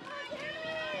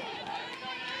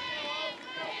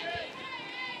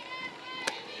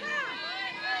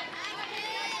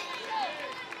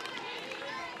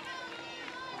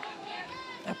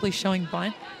 Epley showing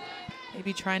bunt,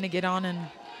 maybe trying to get on in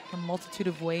a multitude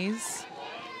of ways.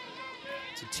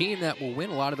 It's a team that will win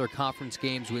a lot of their conference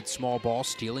games with small ball,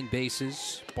 stealing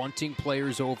bases, bunting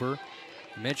players over.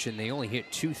 I mentioned they only hit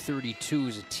 232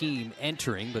 as a team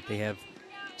entering, but they have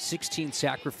 16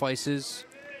 sacrifices.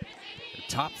 They're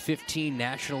top 15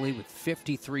 nationally with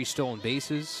 53 stolen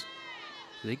bases.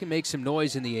 So they can make some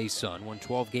noise in the A-Sun. Won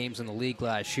 12 games in the league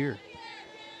last year.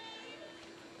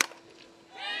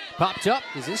 Popped up.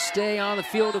 Does this stay on the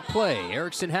field of play?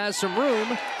 Erickson has some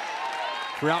room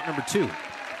for out number 2.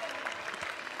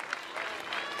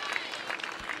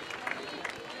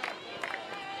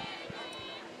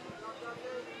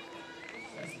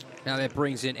 Now that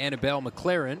brings in Annabelle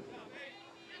McLaren.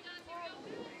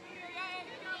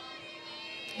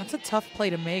 That's a tough play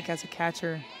to make as a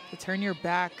catcher, to turn your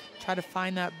back, try to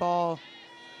find that ball.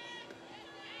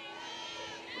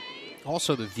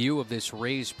 Also, the view of this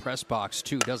raised press box,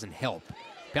 too, doesn't help.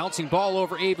 Bouncing ball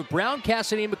over Ava Brown.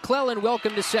 Cassidy McClellan,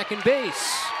 welcome to second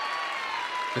base.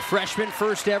 The freshman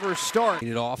first ever start.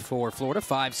 It off for Florida,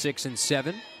 5, 6, and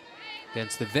 7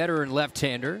 against the veteran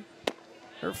left-hander.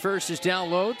 Her first is down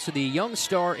low to the young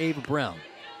star, Ava Brown.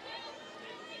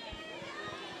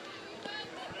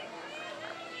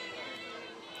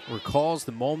 Recalls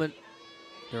the moment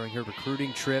during her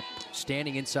recruiting trip,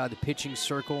 standing inside the pitching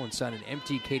circle inside an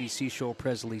empty Katie Seashore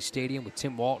Presley Stadium with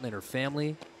Tim Walton and her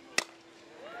family.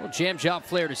 Well, jam job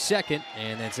flare to second,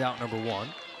 and that's out number 1.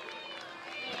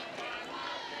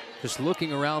 Just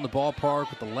looking around the ballpark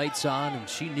with the lights on, and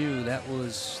she knew that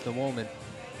was the moment.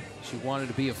 She wanted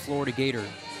to be a Florida Gator.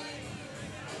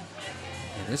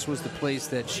 And this was the place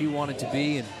that she wanted to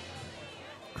be and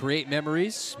create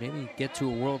memories, maybe get to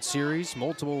a World Series,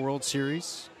 multiple World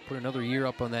Series, put another year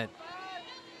up on that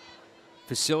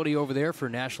facility over there for a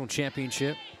national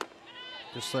championship,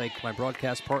 just like my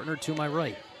broadcast partner to my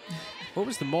right. What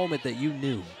was the moment that you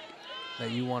knew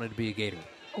that you wanted to be a Gator?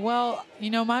 Well,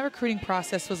 you know, my recruiting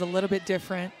process was a little bit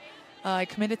different. I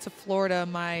committed to Florida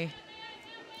my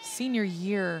senior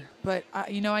year, but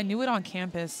you know, I knew it on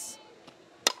campus.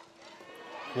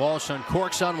 Walsh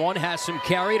uncorks on one, has some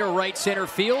carry to right center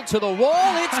field, to the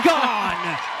wall, it's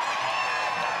gone!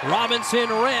 Robinson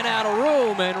ran out of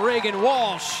room, and Reagan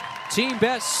Walsh, team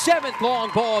best 7th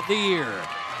long ball of the year.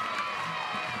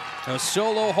 A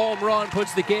solo home run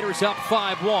puts the Gators up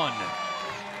 5-1.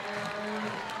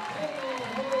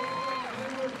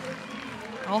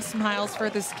 All smiles for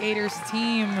this Gators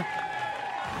team.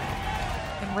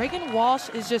 And Reagan Walsh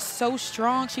is just so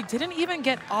strong. She didn't even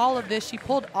get all of this. She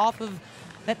pulled off of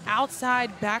that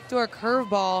outside backdoor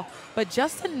curveball, but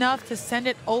just enough to send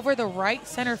it over the right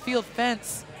center field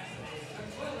fence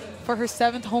for her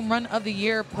 7th home run of the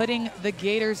year, putting the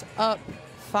Gators up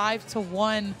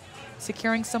 5-1,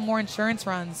 securing some more insurance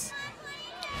runs.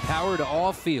 Power to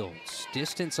all fields.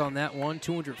 Distance on that one,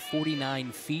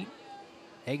 249 feet.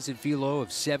 Exit velo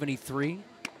of 73.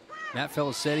 Matt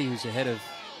Felicetti, who's the head of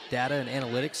data and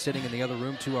analytics, sitting in the other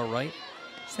room to our right.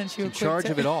 Since you in charge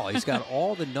of it all. He's got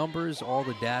all the numbers, all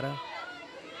the data.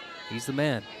 He's the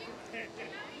man.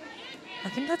 I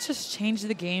think that's just changed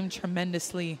the game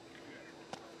tremendously.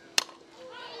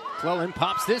 McClellan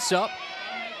pops this up.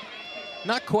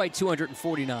 Not quite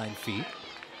 249 feet.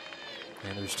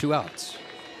 And there's 2 outs.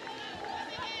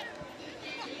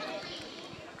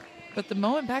 But the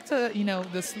moment, back to, you know,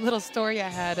 this little story I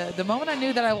had, the moment I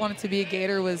knew that I wanted to be a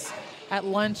Gator was at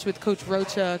lunch with Coach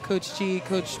Rocha, Coach G,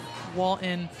 Coach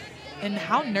Walton, and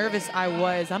how nervous I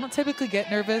was. I don't typically get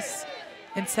nervous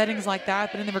in settings like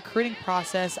that, but in the recruiting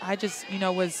process, I just, you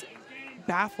know, was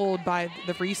baffled by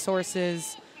the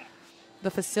resources, the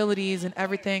facilities, and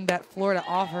everything that Florida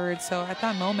offered. So at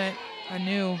that moment, I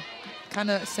knew,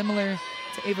 kind of similar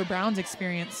to Ava Brown's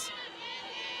experience.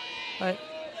 But,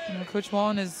 you know, Coach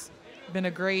Walton has been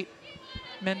a great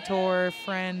mentor,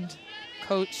 friend,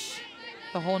 coach,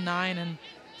 the whole 9, and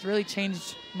it's really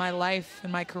changed my life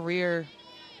and my career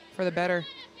for the better.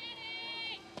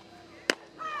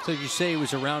 So did you say it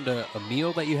was around a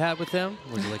meal that you had with them?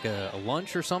 Was it like a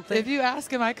lunch or something? If you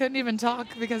ask him, I couldn't even talk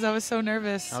because I was so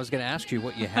nervous. I was going to ask you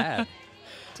what you had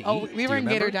to eat. We were in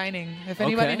Gator dining. If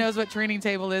anybody knows what training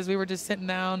table is, we were just sitting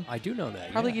down. I do know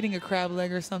that. Probably eating a crab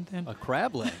leg or something. A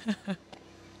crab leg?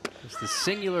 It's the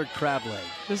singular crab leg.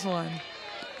 Just one.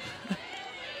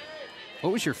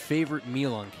 What was your favorite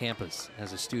meal on campus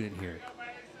as a student here?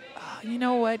 You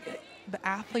know what? The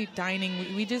athlete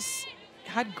dining, we just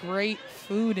had great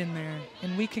food in there.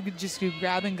 And we could just do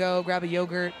grab and go, grab a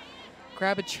yogurt,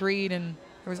 grab a treat, and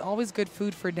there was always good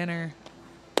food for dinner.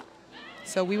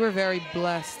 So we were very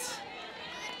blessed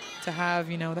to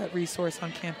have, you know, that resource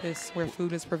on campus where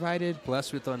food is provided.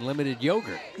 Blessed with unlimited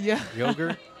yogurt. Yeah.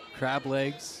 Yogurt, crab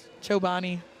legs.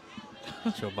 Chobani.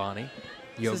 Chobani.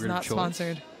 This is not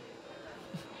sponsored.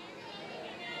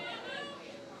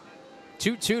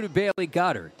 2-2 to Bailey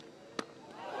Goddard.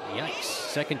 Yikes.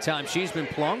 Second time she's been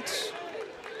plunked.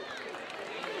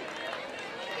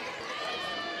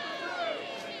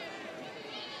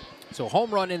 So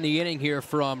home run in the inning here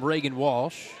from Reagan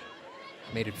Walsh.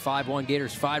 Made it 5-1.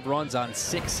 Gators 5 runs on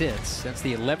 6 hits. That's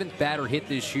the 11th batter hit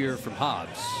this year from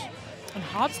Hobbs. And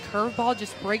Hobbs' curveball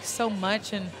just breaks so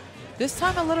much, and this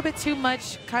time a little bit too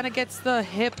much. Kind of gets the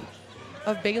hip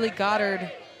of Bailey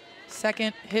Goddard.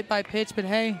 Second hit by pitch, but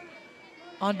hey,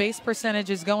 on base percentage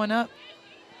is going up.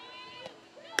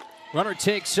 Runner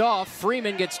takes off.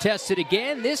 Freeman gets tested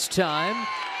again. This time,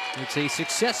 it's a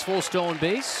successful stolen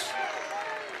base.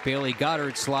 Bailey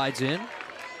Goddard slides in.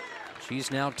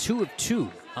 She's now 2 of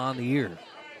 2 on the year.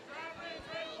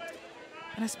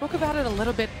 And I spoke about it a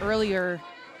little bit earlier.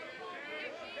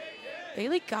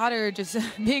 Bailey Goddard just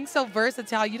being so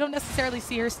versatile. You don't necessarily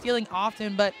see her stealing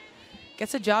often, but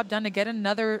gets a job done to get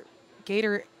another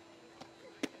Gator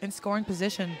in scoring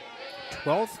position.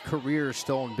 12th career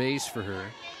stolen base for her.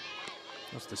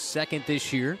 That's the 2nd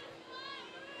this year.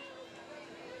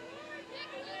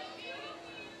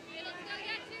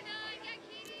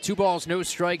 Two balls, no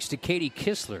strikes to Katie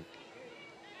Kistler.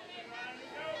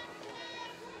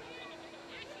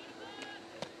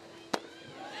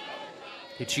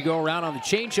 Did she go around on the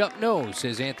changeup? No,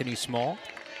 says Anthony Small.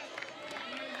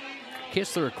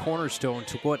 Kistler a cornerstone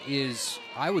to what is,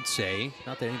 I would say,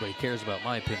 not that anybody cares about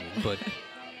my opinion, but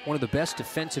one of the best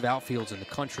defensive outfields in the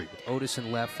country, with Otis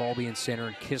in left, Falby in center,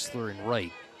 and Kistler in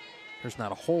right. There's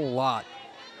not a whole lot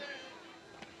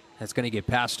that's going to get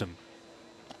past him.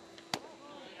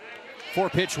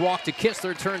 4-pitch walk to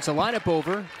Kistler, turns the lineup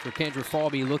over for Kendra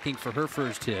Falby, looking for her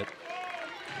first hit.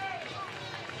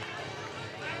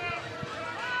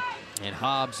 And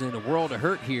Hobbs in a world of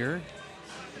hurt here.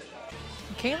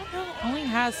 Caitlin Hill only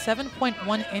has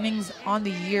 7.1 innings on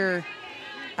the year,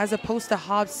 as opposed to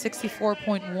Hobbs'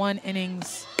 64.1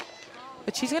 innings.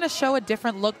 But she's going to show a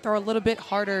different look, throw a little bit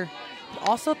harder, but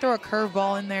also throw a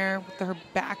curveball in there with her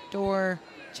backdoor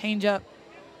changeup.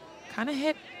 Kind of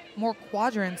hit more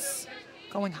quadrants,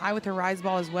 going high with her rise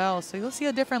ball as well. So you'll see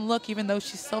a different look, even though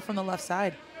she's still from the left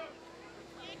side.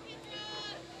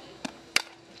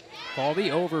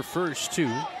 Falby over first, 2.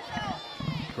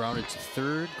 Grounded to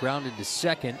third, grounded to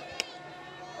second.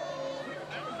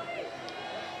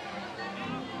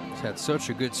 She's had such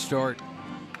a good start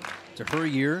to her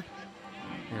year.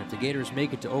 And if the Gators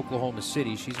make it to Oklahoma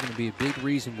City, she's going to be a big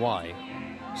reason why.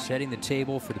 Setting the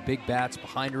table for the big bats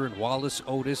behind her in Wallace,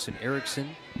 Otis, and Erickson.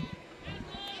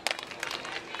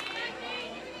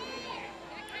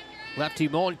 Lefty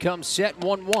Mullen comes set,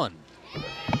 1-1.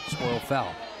 Spoil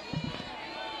foul.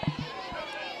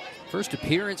 First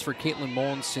appearance for Caitlin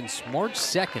Mullen since March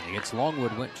 2nd against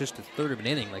Longwood. Went just a third of an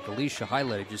inning, like Alicia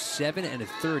highlighted, just 7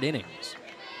 1/3 innings.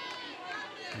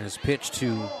 And has pitched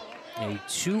to a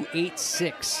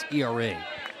 2.86 ERA.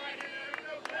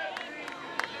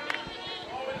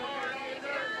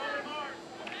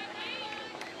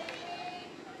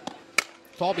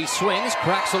 Falby swings,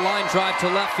 cracks a line drive to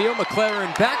left field.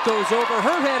 McLaren back, goes over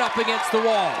her head up against the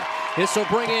wall. This will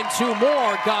bring in 2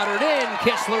 more. Goddard in,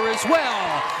 Kistler as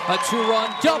well. A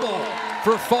 2-run double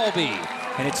for Falby.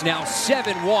 And it's now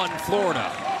 7-1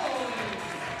 Florida.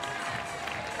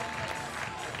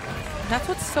 That's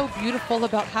what's so beautiful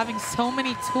about having so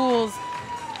many tools.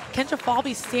 Kendra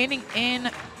Falby standing in,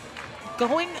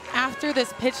 going after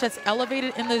this pitch that's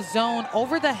elevated in the zone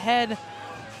over the head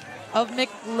of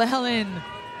McLellan.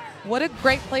 What a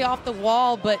great play off the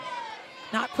wall, but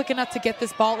not quick enough to get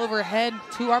this ball overhead.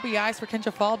 2 RBIs for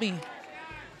Kendra Falby.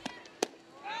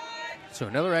 So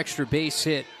another extra base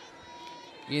hit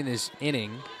in this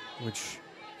inning, which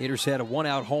Gators had a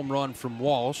 1-out home run from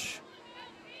Walsh.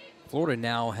 Florida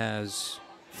now has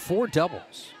 4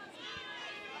 doubles.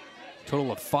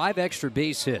 Total of 5 extra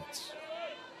base hits.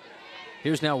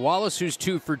 Here's now Wallace, who's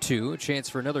 2 for 2. A chance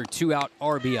for another 2-out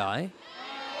RBI.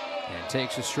 And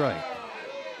takes a strike.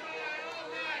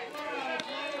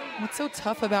 What's so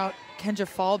tough about Kendra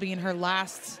Falby in her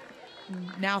last,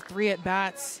 now 3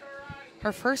 at-bats?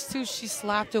 Her first 2 she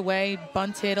slapped away,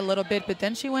 bunted a little bit, but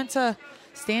then she went to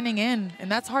standing in.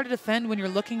 And that's hard to defend when you're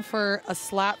looking for a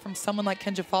slap from someone like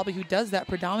Kendra Falby, who does that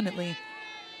predominantly.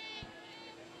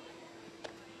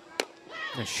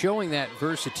 Now showing that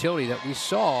versatility that we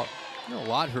saw a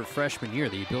lot her freshman year,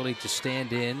 the ability to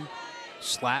stand in,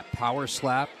 slap, power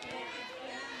slap.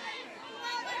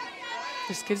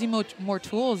 Just gives you more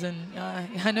tools, and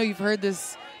I know you've heard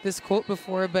this quote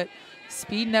before, but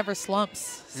speed never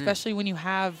slumps, especially when you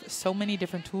have so many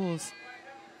different tools.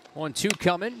 1-2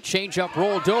 coming, changeup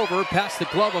rolled over past the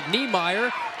glove of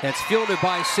Niemeyer. That's fielded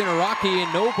by Sinaraki,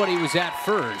 and nobody was at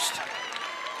first.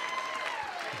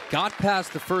 Got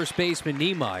past the first baseman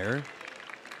Niemeyer.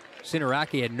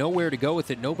 Sinaraki had nowhere to go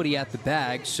with it, nobody at the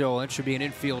bag, so that should be an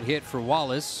infield hit for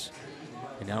Wallace.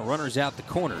 And now runners out the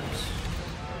corners.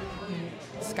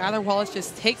 Skylar Wallace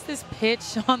just takes this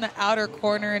pitch on the outer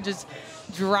corner and just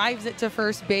drives it to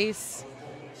first base.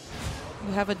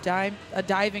 We have a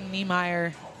diving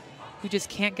Niemeyer who just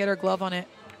can't get her glove on it.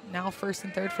 Now first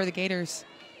and third for the Gators.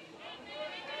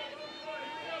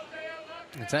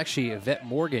 It's actually Yvette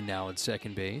Morgan now at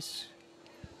second base.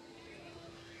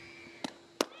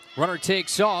 Runner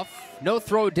takes off. No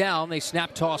throw down. They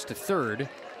snap toss to third.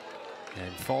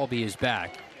 And Falby is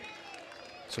back.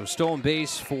 So stolen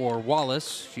base for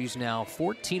Wallace. She's now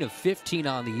 14 of 15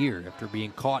 on the year after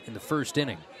being caught in the first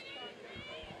inning.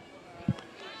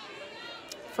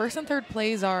 First and third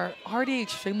plays are already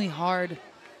extremely hard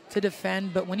to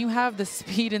defend, but when you have the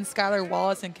speed in Skylar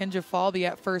Wallace and Kendra Falby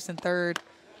at first and third,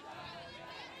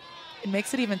 it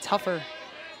makes it even tougher.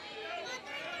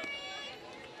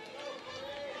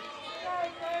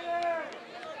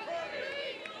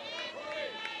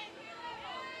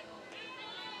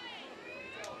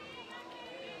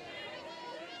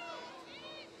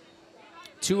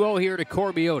 Two-0 here to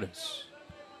Corby Otis.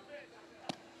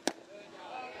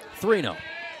 3-0.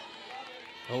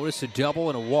 Otis a double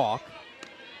and a walk.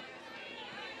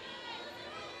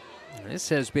 And this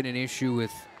has been an issue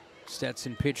with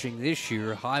Stetson pitching this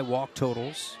year. High walk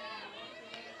totals.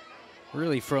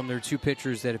 Really from their two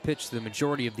pitchers that have pitched the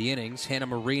majority of the innings, Hannah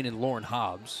Marine and Lauren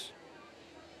Hobbs.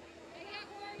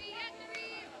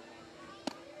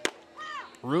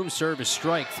 Room service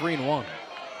strike, 3-1.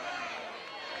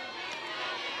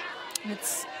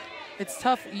 It's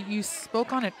tough. You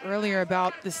spoke on it earlier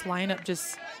about this lineup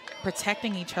just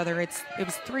protecting each other. It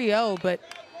was 3-0, but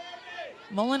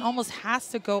Mullen almost has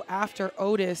to go after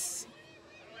Otis.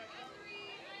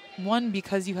 One,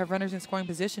 because you have runners in scoring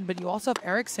position, but you also have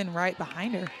Erickson right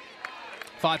behind her.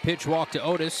 5-pitch walk to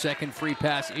Otis. Second free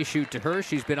pass issued to her.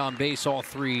 She's been on base all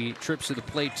three trips to the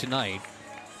plate tonight.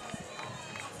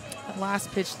 That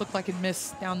last pitch looked like it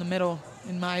missed down the middle,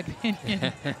 in my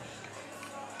opinion.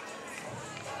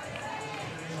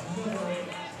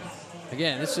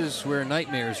 Again, this is where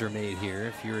nightmares are made here.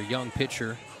 If you're a young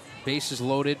pitcher, bases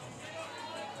loaded.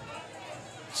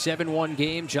 7-1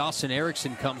 game. Jocelyn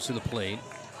Erickson comes to the plate.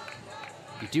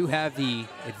 You do have the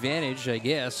advantage, I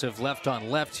guess, of left on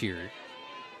left here.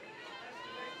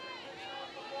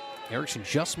 Erickson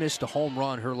just missed a home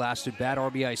run. Her last at bat,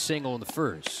 RBI single in the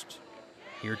first.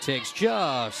 Here takes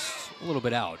just a little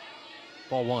bit out.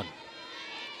 Ball one.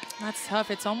 That's tough.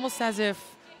 It's almost as if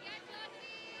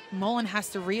Mullen has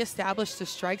to reestablish the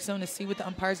strike zone to see what the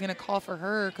umpire is going to call for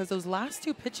her, because those last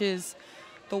two pitches,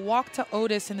 the walk to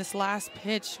Otis and this last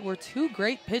pitch, were two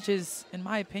great pitches, in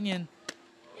my opinion.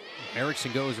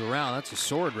 Erickson goes around. That's a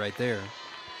sword right there.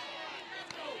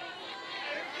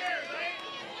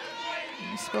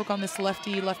 You spoke on this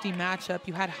lefty-lefty matchup.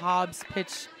 You had Hobbs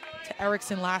pitch to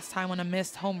Erickson last time on a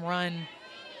missed home run.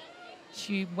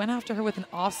 She went after her with an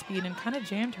off-speed and kind of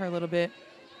jammed her a little bit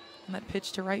on that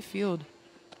pitch to right field.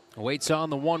 Waits on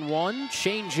the 1-1.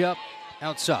 Change up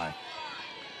outside.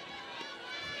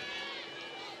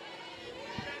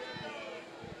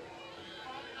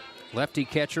 Lefty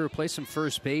catcher, play some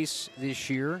first base this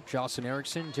year. Jocelyn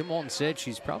Erickson. Tim Walton said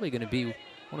she's probably going to be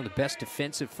one of the best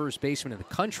defensive first basemen in the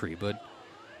country, but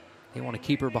they want to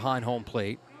keep her behind home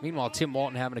plate. Meanwhile, Tim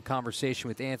Walton having a conversation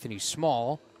with Anthony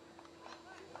Small.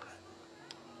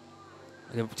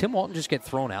 Did Tim Walton just get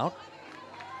thrown out?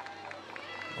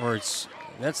 Or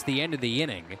that's the end of the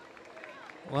inning.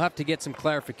 We'll have to get some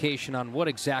clarification on what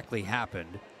exactly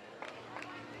happened.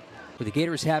 With the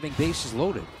Gators having bases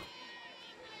loaded.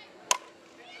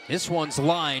 This one's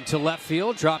lined to left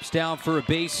field, drops down for a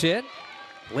base hit.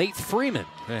 Laith Freeman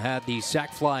had the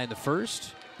sac fly in the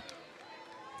first.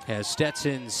 Has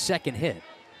Stetson's second hit.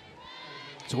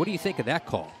 So what do you think of that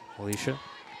call, Alicia?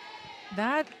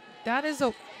 That is,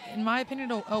 in my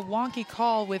opinion, a wonky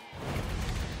call with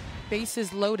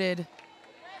bases loaded.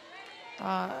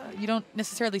 You don't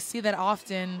necessarily see that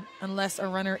often unless a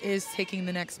runner is taking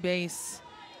the next base.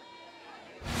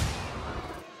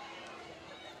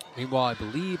 Meanwhile, I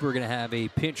believe we're going to have a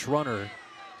pinch runner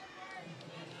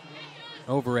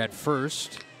over at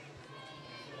first.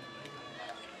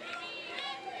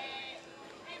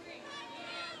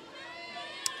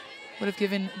 Would have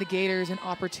given the Gators an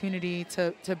opportunity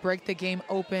to break the game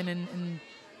open and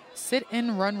sit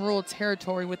in run rule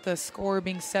territory with the score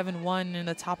being 7-1 in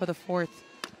the top of the fourth.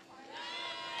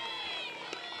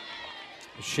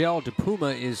 Michelle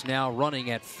DePuma is now running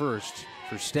at first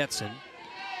for Stetson.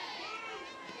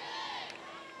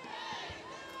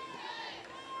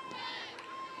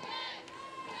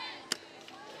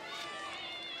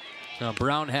 Now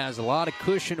Brown has a lot of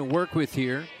cushion to work with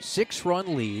here.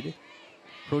 6-run lead,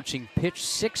 approaching pitch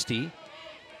 60.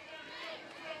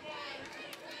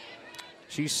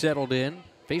 She's settled in.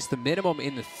 Faced the minimum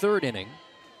in the third inning.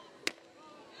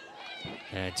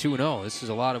 And 2-0. This is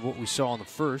a lot of what we saw in the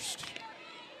first.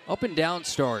 Up and down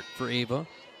start for Ava.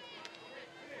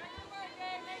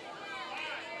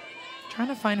 Trying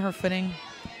to find her footing.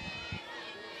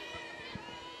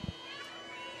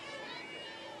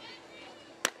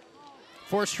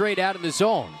 Four straight out of the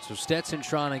zone. So Stetson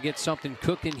trying to get something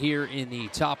cooking here in the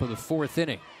top of the fourth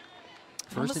inning.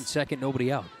 First and second,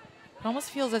 nobody out. It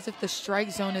almost feels as if the strike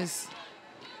zone is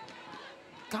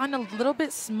gotten a little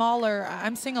bit smaller.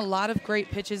 I'm seeing a lot of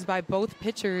great pitches by both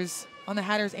pitchers on the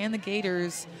Hatters and the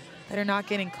Gators that are not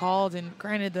getting called. And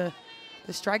granted, the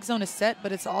strike zone is set,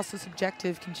 but it's also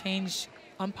subjective, can change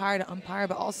umpire to umpire,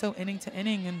 but also inning to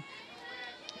inning. And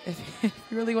if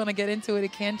you really want to get into it,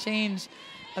 it can change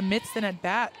amidst an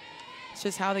at-bat. It's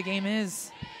just how the game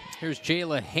is. Here's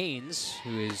Jayla Haynes,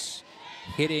 who is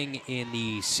hitting in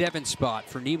the 7th spot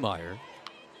for Niemeyer.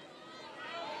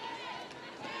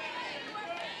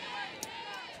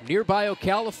 From nearby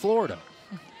Ocala, Florida.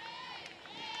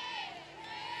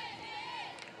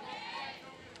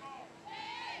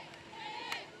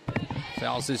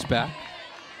 Fouls this back.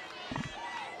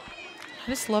 I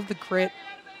just love the grit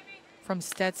from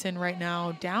Stetson right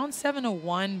now. Down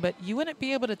 7-1, but you wouldn't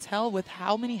be able to tell with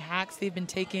how many hacks they've been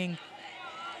taking.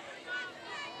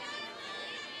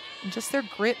 And just their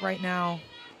grit right now.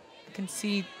 You can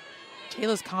see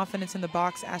Jayla's confidence in the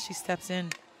box as she steps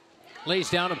in. Lays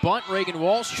down a bunt. Reagan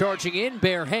Walsh charging in,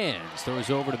 bare hands.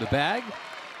 Throws over to the bag.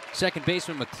 Second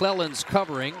baseman McClellan's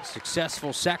covering.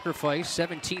 Successful sacrifice.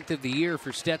 17th of the year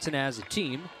for Stetson as a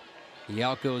team. The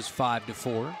out goes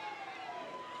 5-4.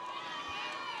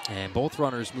 And both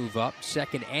runners move up,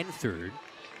 second and third.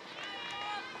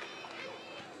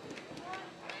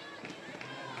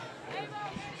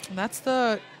 And that's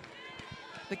the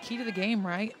key to the game,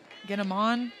 right? Get them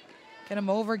on, get them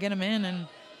over, get them in. And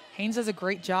Haynes does a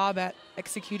great job at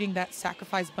executing that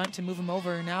sacrifice bunt to move him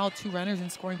over. Now 2 runners in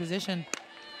scoring position.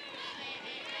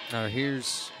 Now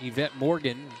here's Yvette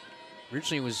Morgan.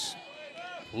 Originally was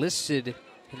listed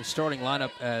in the starting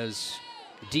lineup as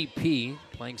DP,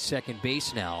 playing second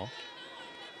base now.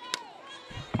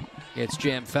 It's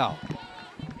jam foul.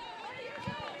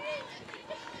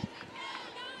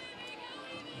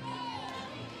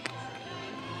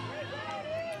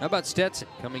 How about Stetson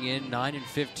coming in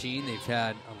 9-15? They've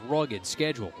had a rugged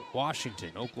schedule.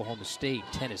 Washington, Oklahoma State,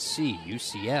 Tennessee,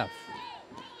 UCF.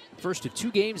 First of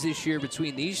 2 games this year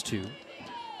between these two.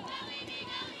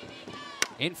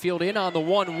 Infield in on the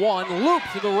 1-1, loop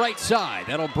to the right side.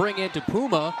 That'll bring into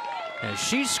Puma as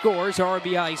she scores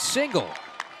RBI single.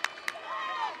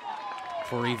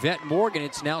 For Yvette Morgan,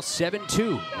 it's now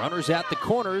 7-2. Runners at the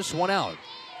corners, 1 out.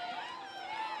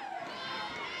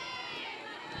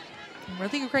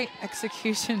 Really great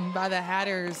execution by the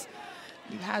Hatters.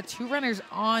 You had 2 runners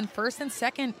on, first and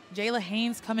second. Jayla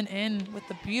Haynes coming in with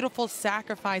the beautiful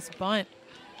sacrifice bunt.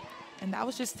 And that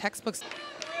was just textbook.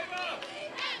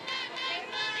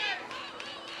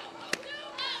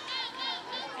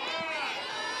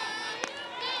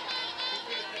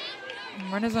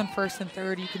 Runners on first and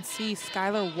third. You can see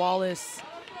Skylar Wallace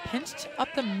pinched up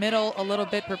the middle a little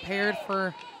bit, prepared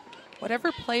for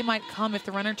whatever play might come if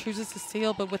the runner chooses to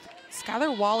steal. But with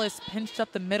Skylar Wallace pinched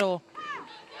up the middle,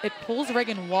 it pulls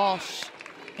Reagan Walsh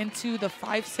into the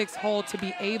 5-6 hole to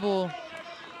be able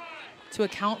to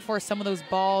account for some of those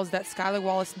balls that Skylar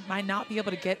Wallace might not be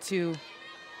able to get to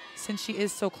since she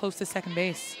is so close to second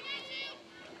base.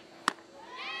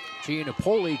 Gia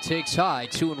Napoli takes high,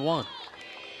 2-1.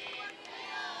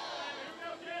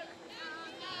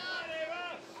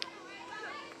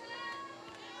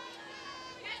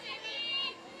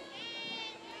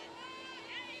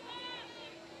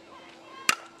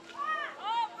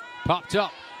 Popped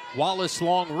up. Wallace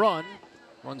long run.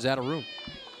 Runs out of room.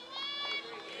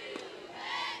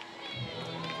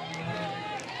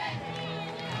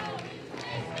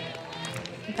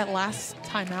 I think that last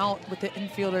time out with the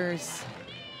infielders,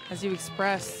 as you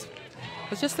expressed,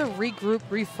 was just a regroup,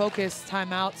 refocus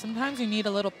timeout. Sometimes you need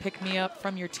a little pick-me-up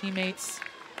from your teammates,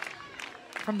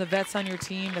 from the vets on your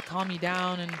team to calm you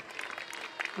down and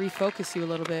refocus you a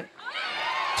little bit.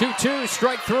 2-2,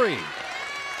 strike 3.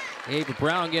 Ava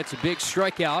Brown gets a big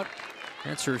strikeout.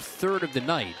 That's her 3rd of the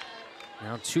night.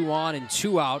 Now 2 on and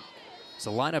 2 out. As the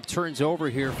lineup turns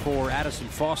over here for Addison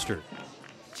Foster.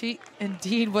 She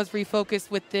indeed was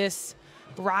refocused with this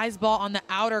rise ball on the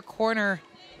outer corner.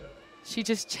 She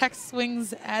just check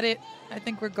swings at it. I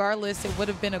think regardless, it would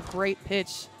have been a great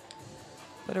pitch.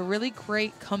 But a really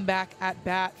great comeback at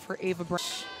bat for Ava Brown.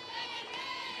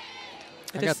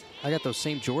 I got those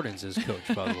same Jordans as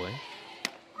coach, by the way.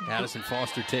 Addison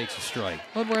Foster takes a strike.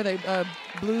 What were they?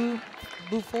 Blue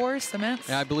 4 cements?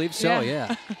 Yeah, I believe so,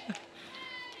 yeah.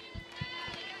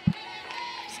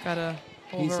 He's got a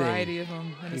whole variety of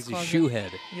them in his closet. He's a shoe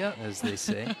head, yep. as they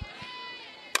say.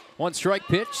 One strike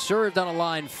pitch, served on a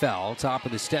line foul. Top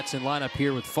of the Stetson lineup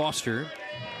here with Foster.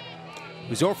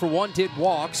 Who's 0 for 1, did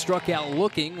walk, struck out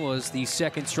looking, was the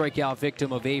second strikeout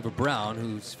victim of Ava Brown,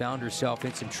 who's found herself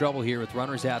in some trouble here with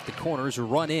runners at the corners. A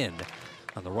run in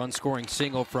on the run-scoring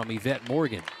single from Yvette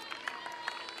Morgan.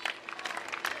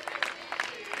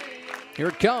 Here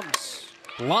it comes.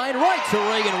 Line right to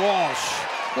Reagan Walsh.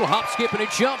 Little hop, skip, and a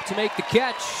jump to make the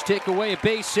catch. Take away a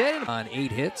base hit on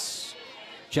 8 hits.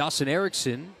 Jocelyn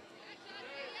Erickson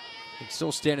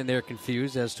still standing there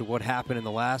confused as to what happened in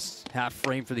the last half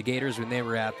frame for the Gators when they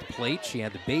were at the plate. She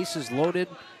had the bases loaded,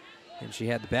 and she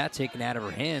had the bat taken out of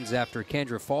her hands after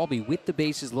Kendra Falby, with the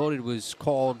bases loaded, was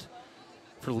called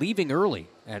for leaving early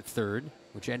at third,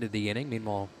 which ended the inning.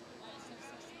 Meanwhile,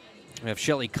 we have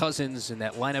Shelly Cousins in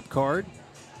that lineup card,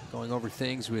 going over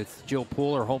things with Jill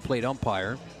Poole, our home plate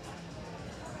umpire.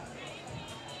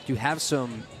 You have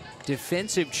some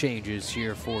defensive changes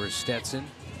here for Stetson.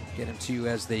 Get them to you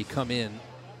as they come in.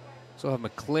 So have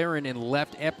McLaren in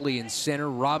left, Epley in center,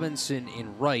 Robinson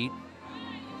in right,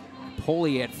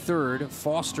 Poley at third,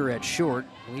 Foster at short.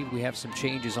 I believe we have some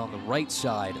changes on the right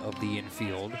side of the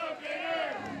infield.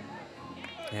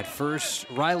 At first,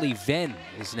 Riley Venn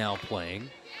is now playing.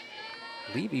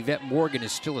 I believe Yvette Morgan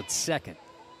is still at second.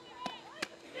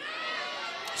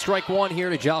 Strike one here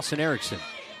to Jocelyn Erickson.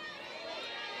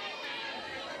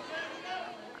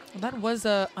 That was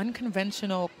an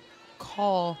unconventional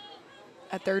call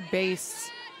at third base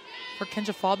for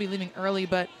Kendra Falby leaving early,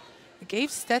 but it gave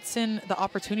Stetson the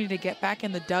opportunity to get back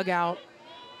in the dugout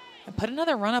and put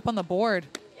another run up on the board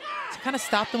to kind of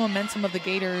stop the momentum of the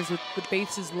Gators with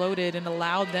bases loaded and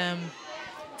allowed them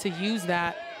to use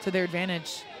that to their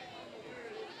advantage.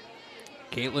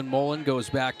 Caitlin Mullen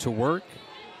goes back to work.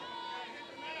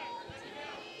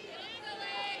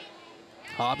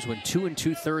 Hobbs went 2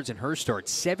 2/3 in her start.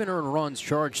 7 earned runs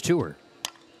charged to her.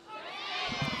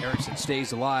 Erickson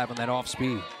stays alive on that off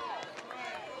speed.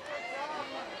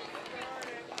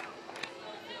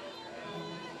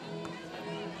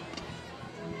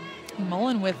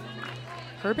 Mullen, with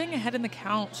her being ahead in the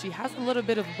count, she has a little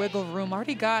bit of wiggle room.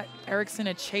 Already got Erickson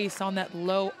a chase on that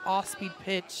low off-speed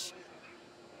pitch.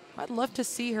 I'd love to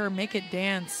see her make it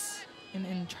dance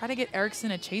and try to get Erickson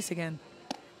a chase again.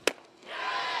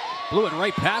 Blew it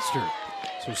right past her.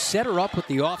 So set her up with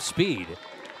the off speed.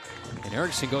 And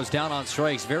Erickson goes down on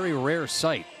strikes. Very rare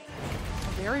sight.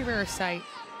 Very rare sight.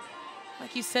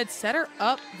 Like you said, set her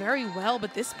up very well,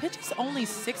 but this pitch is only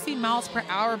 60 miles per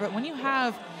hour. But when you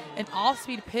have an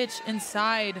off-speed pitch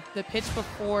inside the pitch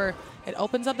before, it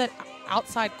opens up that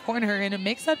outside corner, and it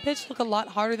makes that pitch look a lot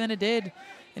harder than it did.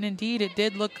 And indeed, it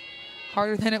did look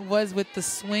harder than it was with the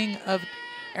swing of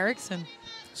Erickson.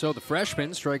 So the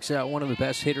freshman strikes out one of the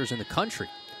best hitters in the country.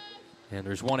 And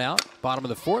there's one out. Bottom of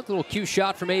the fourth. Little cue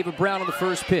shot from Ava Brown on the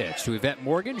first pitch to Yvette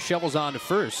Morgan. Shovels on to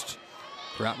first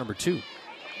for out number 2.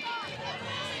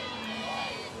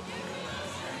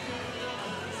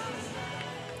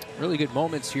 Really good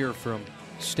moments here from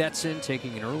Stetson,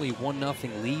 taking an early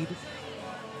 1-0 lead.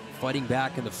 Fighting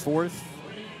back in the fourth.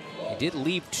 They did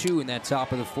leave 2 in that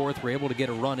top of the fourth. Were able to get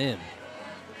a run in.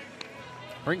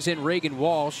 Brings in Reagan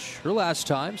Walsh. Her last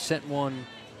time sent one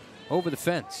over the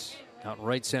fence out in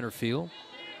right center field.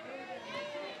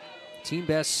 Team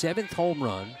best 7th home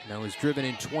run. Now is driven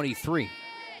in 23.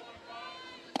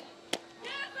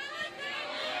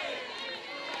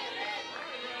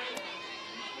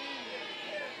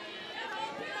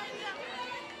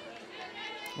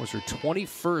 Was her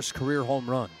 21st career home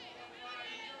run.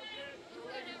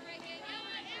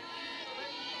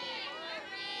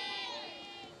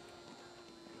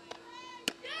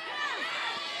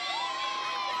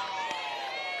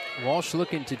 Walsh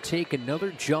looking to take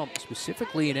another jump,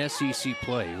 specifically in SEC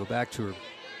play. Go back to her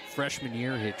freshman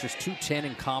year, hit just .210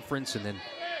 in conference, and then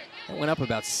that went up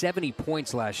about 70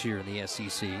 points last year in the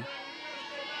SEC.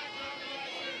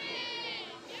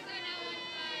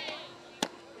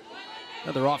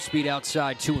 Another off-speed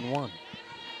outside, 2-1.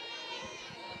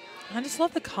 I just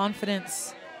love the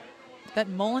confidence that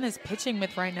Mullen is pitching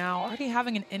with right now. Already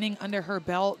having an inning under her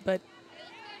belt, but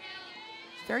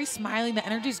very smiling. The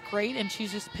energy's great, and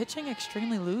she's just pitching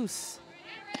extremely loose.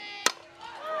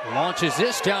 Launches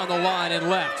this down the line and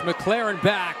left. McLaren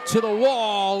back to the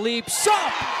wall, leaps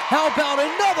up. How about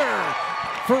another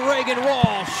for Reagan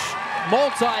Walsh?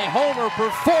 Multi-homer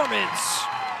performance,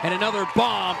 and another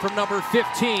bomb from number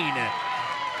 15.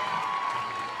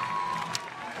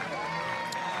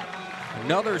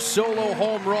 Another solo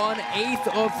home run, 8th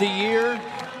of the year,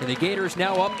 and the Gators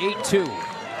now up 8-2.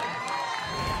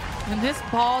 And this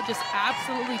ball just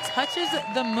absolutely touches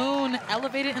the moon,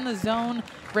 elevated in the zone.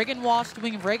 Reagan Walsh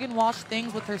doing Reagan Walsh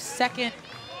things with her second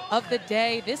of the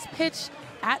day. This pitch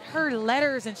at her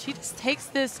letters, and she just takes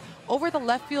this over the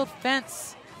left field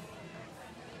fence.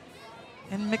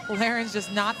 And McLaren's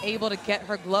just not able to get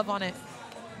her glove on it.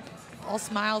 All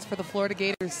smiles for the Florida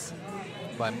Gators.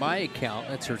 By my account,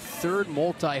 that's her 3rd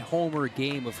multi-homer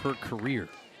game of her career.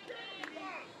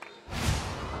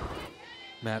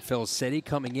 Matt Felicetti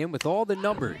coming in with all the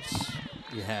numbers.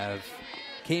 You have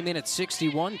came in at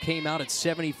 61, came out at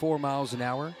 74 miles an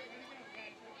hour.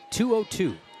 202,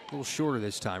 a little shorter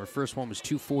this time. Her first one was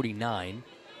 249.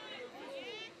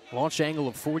 Launch angle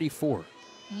of 44.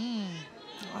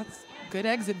 That's good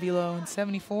exit velo in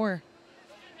 74.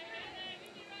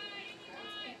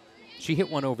 She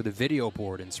hit one over the video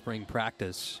board in spring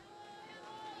practice.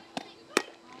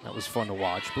 That was fun to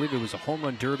watch. I believe it was a home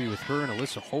run derby with her and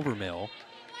Alyssa Hovermill,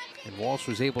 and Walsh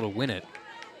was able to win it.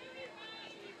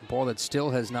 A ball that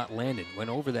still has not landed. Went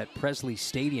over that Presley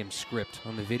Stadium script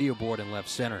on the video board in left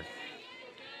center.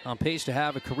 On pace to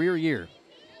have a career year.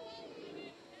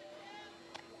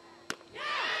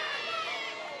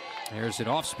 There's an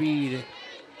off speed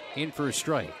in for a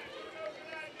strike.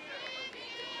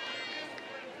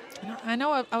 I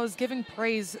know I was giving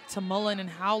praise to Mullen and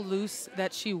how loose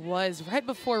that she was right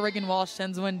before Reagan Walsh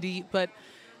sends one deep, but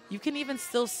you can even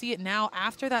still see it now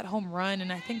after that home run,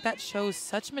 and I think that shows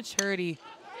such maturity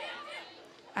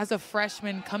as a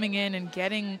freshman coming in and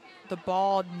getting the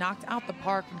ball knocked out the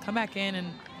park and come back in,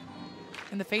 and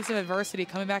in the face of adversity,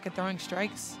 coming back and throwing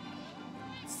strikes.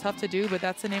 It's tough to do, but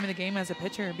that's the name of the game as a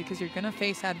pitcher, because you're going to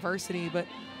face adversity, but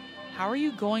how are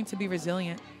you going to be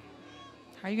resilient?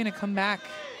 How are you going to come back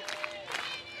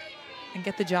and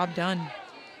get the job done?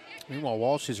 Meanwhile,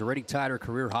 Walsh has already tied her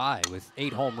career high with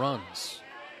 8 home runs.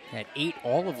 Had 8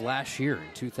 all of last year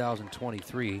in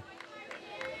 2023.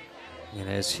 And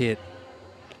has hit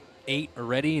 8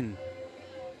 already in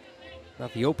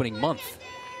about the opening month.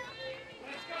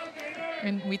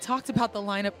 And we talked about the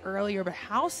lineup earlier, but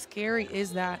how scary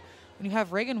is that when you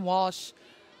have Reagan Walsh,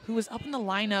 who was up in the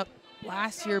lineup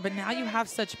last year, but now you have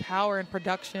such power and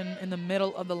production in the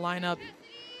middle of the lineup.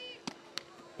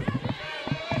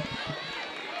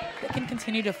 They can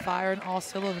continue to fire on all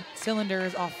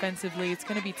cylinders offensively. It's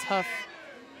going to be tough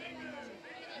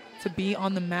to be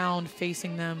on the mound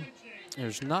facing them.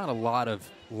 There's not a lot of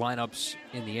lineups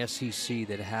in the SEC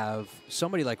that have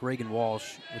somebody like Reagan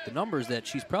Walsh with the numbers that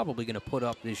she's probably going to put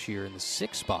up this year in the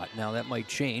 6th spot. Now, that might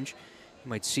change. You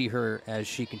might see her, as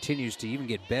she continues to even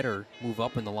get better, move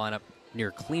up in the lineup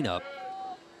near cleanup.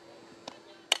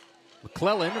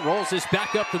 McClellan rolls this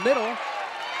back up the middle.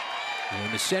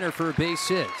 In the center for a base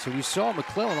hit. So we saw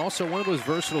McClellan, also one of those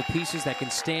versatile pieces that can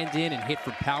stand in and hit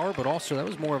for power, but also that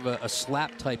was more of a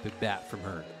slap type of bat from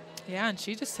her. Yeah, and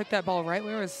she just took that ball right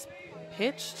where it was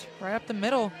pitched, right up the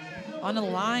middle, on the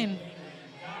line.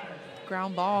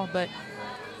 Ground ball, but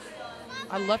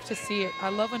I love to see it. I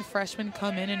love when freshmen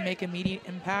come in and make immediate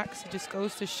impacts. It just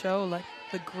goes to show like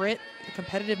the grit, the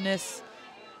competitiveness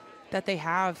that they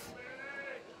have.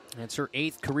 That's her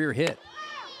 8th career hit.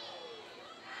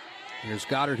 Here's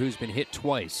Goddard, who's been hit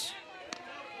twice.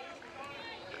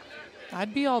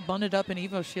 I'd be all bundled up in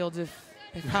Evo Shields if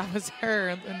I was her.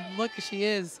 And look, she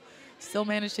is. Still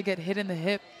managed to get hit in the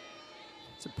hip.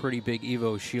 It's a pretty big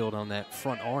Evo Shield on that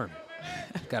front arm.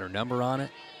 Got her number on it.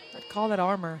 I'd call that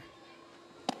armor.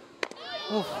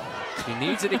 Oof. She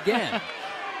needs it again.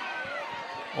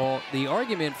 Well, the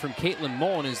argument from Caitlin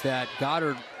Mullen is that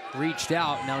Goddard reached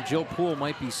out. Now Jill Poole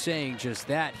might be saying just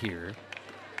that here.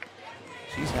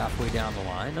 She's halfway down the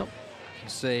line. Nope.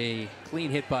 Say clean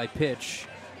hit by pitch.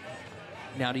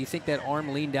 Now, do you think that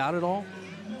arm leaned out at all?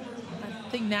 I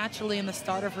think naturally in the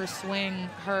start of her swing,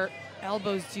 her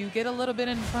elbows do get a little bit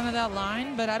in front of that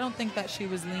line, but I don't think that she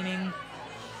was leaning.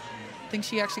 I think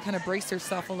she actually kind of braced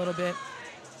herself a little bit.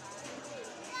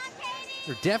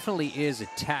 There definitely is a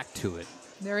tact to it.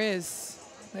 There is.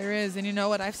 There is. And you know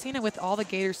what? I've seen it with all the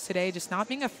Gators today, just not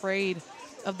being afraid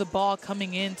of the ball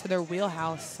coming into their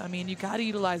wheelhouse. I mean, you got to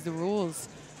utilize the rules.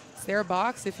 It's their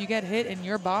box. If you get hit in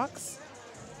your box,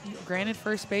 you're granted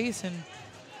first base. And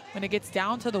when it gets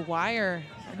down to the wire,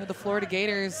 I know the Florida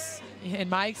Gators, in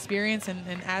my experience and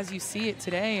as you see it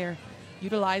today, are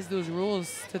utilize those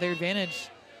rules to their advantage.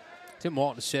 Tim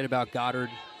Walton said about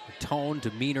Goddard, the tone,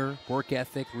 demeanor, work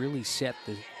ethic really set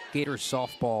the Gator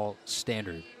softball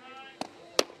standard.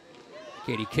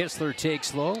 Katie Kistler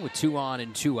takes low with 2 on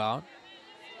and 2 out.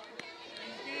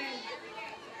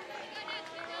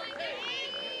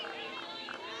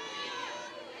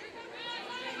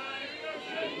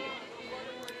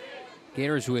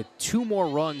 Gators with 2 more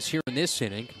runs here in this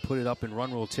inning can put it up in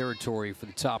run rule territory for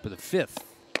the top of the 5th.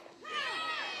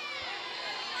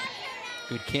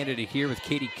 Good candidate here with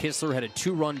Katie Kistler. Had a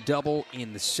 2-run double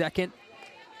in the 2nd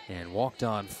and walked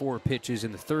on 4 pitches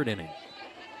in the 3rd inning.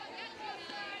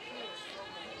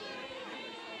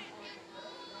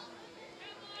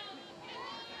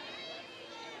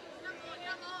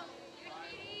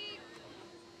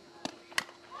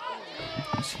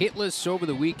 Was hitless over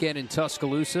the weekend in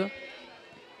Tuscaloosa.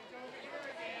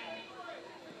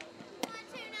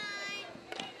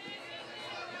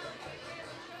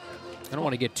 I don't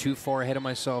want to get too far ahead of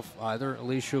myself either,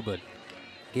 Alicia, but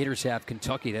Gators have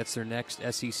Kentucky. That's their next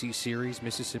SEC series,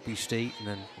 Mississippi State, and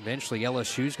then eventually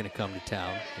LSU is going to come to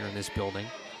town here in this building.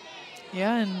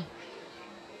 Yeah, and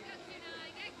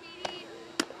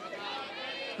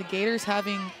the Gators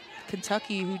having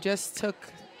Kentucky, who just took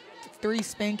 3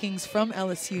 spankings from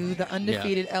LSU, the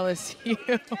undefeated LSU.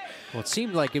 Well, it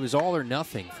seemed like it was all or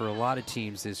nothing for a lot of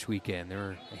teams this weekend. There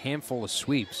were a handful of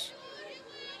sweeps.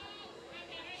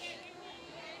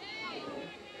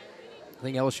 I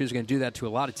think LSU is going to do that to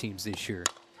a lot of teams this year.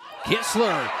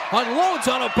 Kistler unloads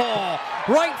on a ball.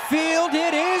 Right field,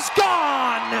 it is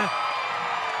gone!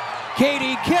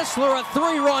 Katie Kistler, a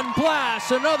 3-run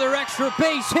blast. Another extra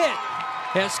base hit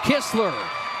as Kistler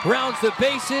rounds the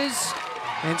bases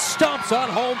and stomps on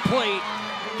home plate.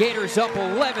 Gators up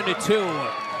 11-2.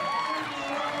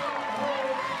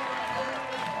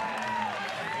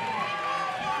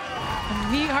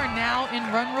 We are now in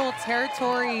run rule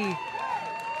territory.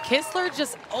 Kistler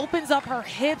just opens up her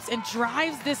hips and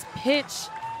drives this pitch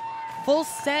full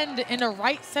send into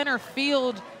right center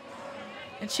field.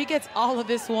 And she gets all of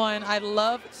this one. I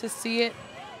love to see it.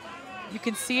 You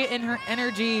can see it in her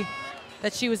energy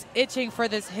that she was itching for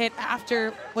this hit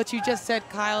after what you just said,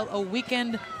 Kyle, a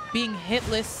weekend being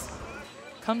hitless.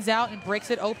 Comes out and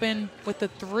breaks it open with the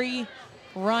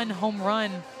 3-run home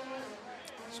run.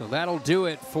 So that'll do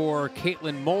it for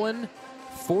Caitlin Mullen.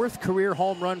 4th career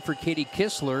home run for Katie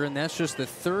Kistler, and that's just the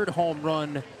 3rd home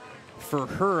run for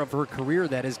her of her career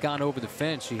that has gone over the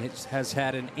fence. She has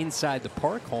had an inside the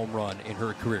park home run in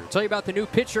her career. I'll tell you about the new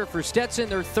pitcher for Stetson,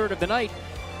 their 3rd of the night.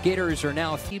 Gators are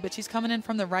now... But she's coming in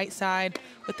from the right side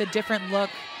with a different look.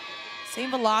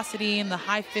 Same velocity in the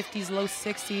high 50s, low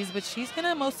 60s, but she's going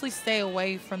to mostly stay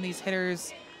away from these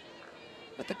hitters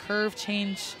with the curve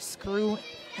change, screw,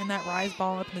 and that rise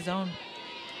ball up in the zone.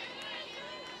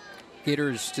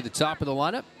 Gators to the top of the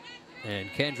lineup, and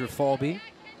Kendra Falby.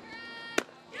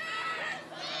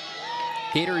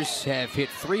 Gators have hit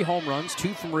 3 home runs,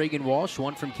 2 from Reagan Walsh,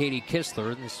 1 from Katie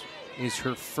Kistler. This is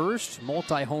her first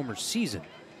multi-homer season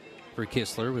for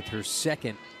Kistler with her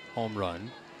 2nd home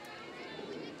run.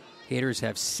 Gators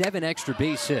have 7 extra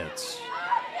base hits.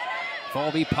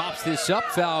 Falby pops this up,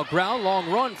 foul ground, long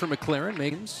run for McLaren.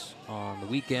 Megan's on the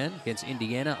weekend against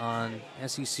Indiana on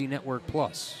SEC Network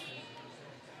Plus.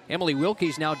 Emily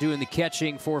Wilkie's now doing the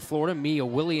catching for Florida. Mia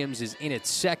Williams is in at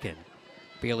 2nd.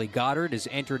 Bailey Goddard is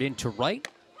entered into right.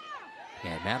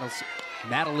 And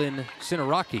Madeline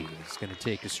Sinaraki is going to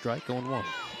take a strike, going 1.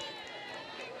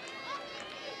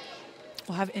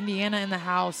 We'll have Indiana in the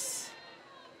house.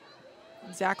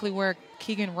 Exactly where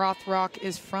Keegan Rothrock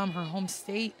is from, her home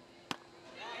state.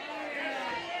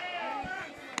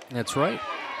 That's right.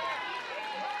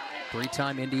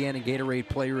 3-time Indiana Gatorade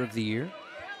Player of the Year.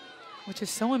 Which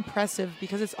is so impressive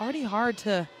because it's already hard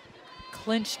to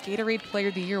clinch Gatorade Player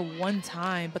of the Year 1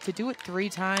 time, but to do it 3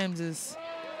 times is...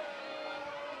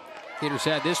 Gators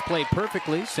had this played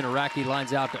perfectly. Sinaraki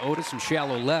lines out to Otis in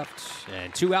shallow left.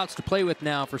 And 2 outs to play with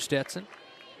now for Stetson.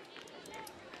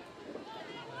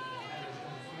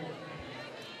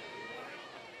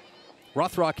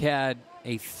 Rothrock had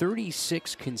a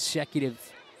 36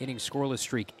 consecutive inning scoreless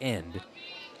streak end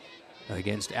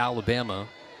against Alabama.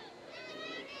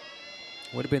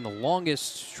 Would have been the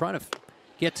longest, trying to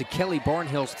get to Kelly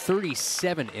Barnhill's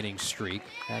 37-inning streak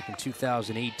back in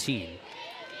 2018.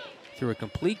 Through a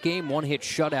complete game, 1-hit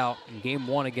shutout in game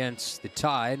 1 against the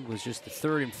Tide. Was just the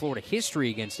 3rd in Florida history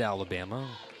against Alabama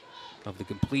of the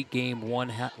complete game,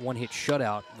 one-hit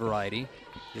shutout variety.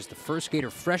 Just the first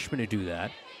Gator freshman to do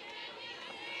that.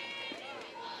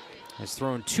 Has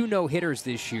thrown 2 no-hitters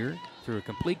this year through a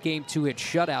complete game, 2-hit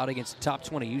shutout against the top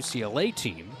 20 UCLA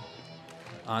team.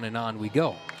 On and on we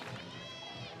go.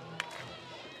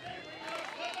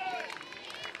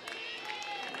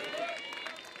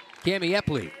 Cami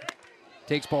Epley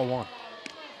takes ball 1.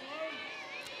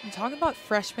 I'm talking about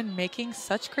freshmen making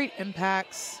such great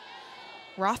impacts.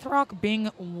 Rothrock being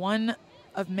one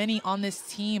of many on this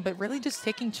team, but really just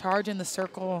taking charge in the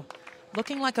circle,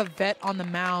 looking like a vet on the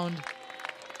mound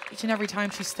each and every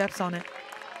time she steps on it.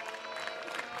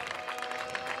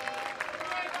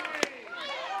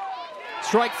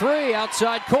 Strike three,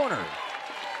 outside corner.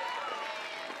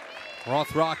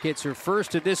 Rothrock gets her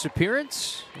first of this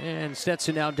appearance, and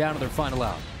Stetson now down to their final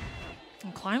out.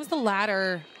 And climbs the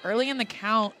ladder early in the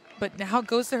count, but now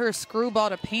goes to her screwball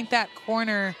to paint that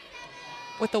corner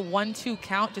with the 1-2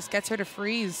 count, just gets her to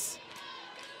freeze.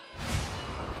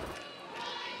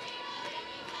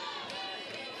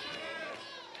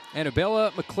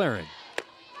 Annabella McLaren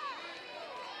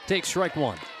takes strike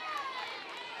one.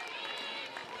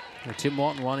 Now, Tim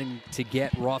Walton wanting to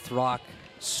get Rothrock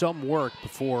some work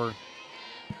before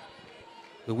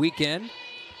the weekend.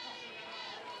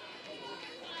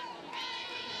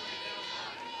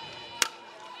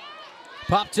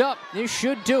 Popped up. This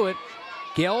should do it.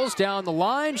 Gales down the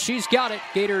line. She's got it.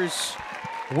 Gators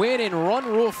win in run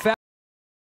rule foul.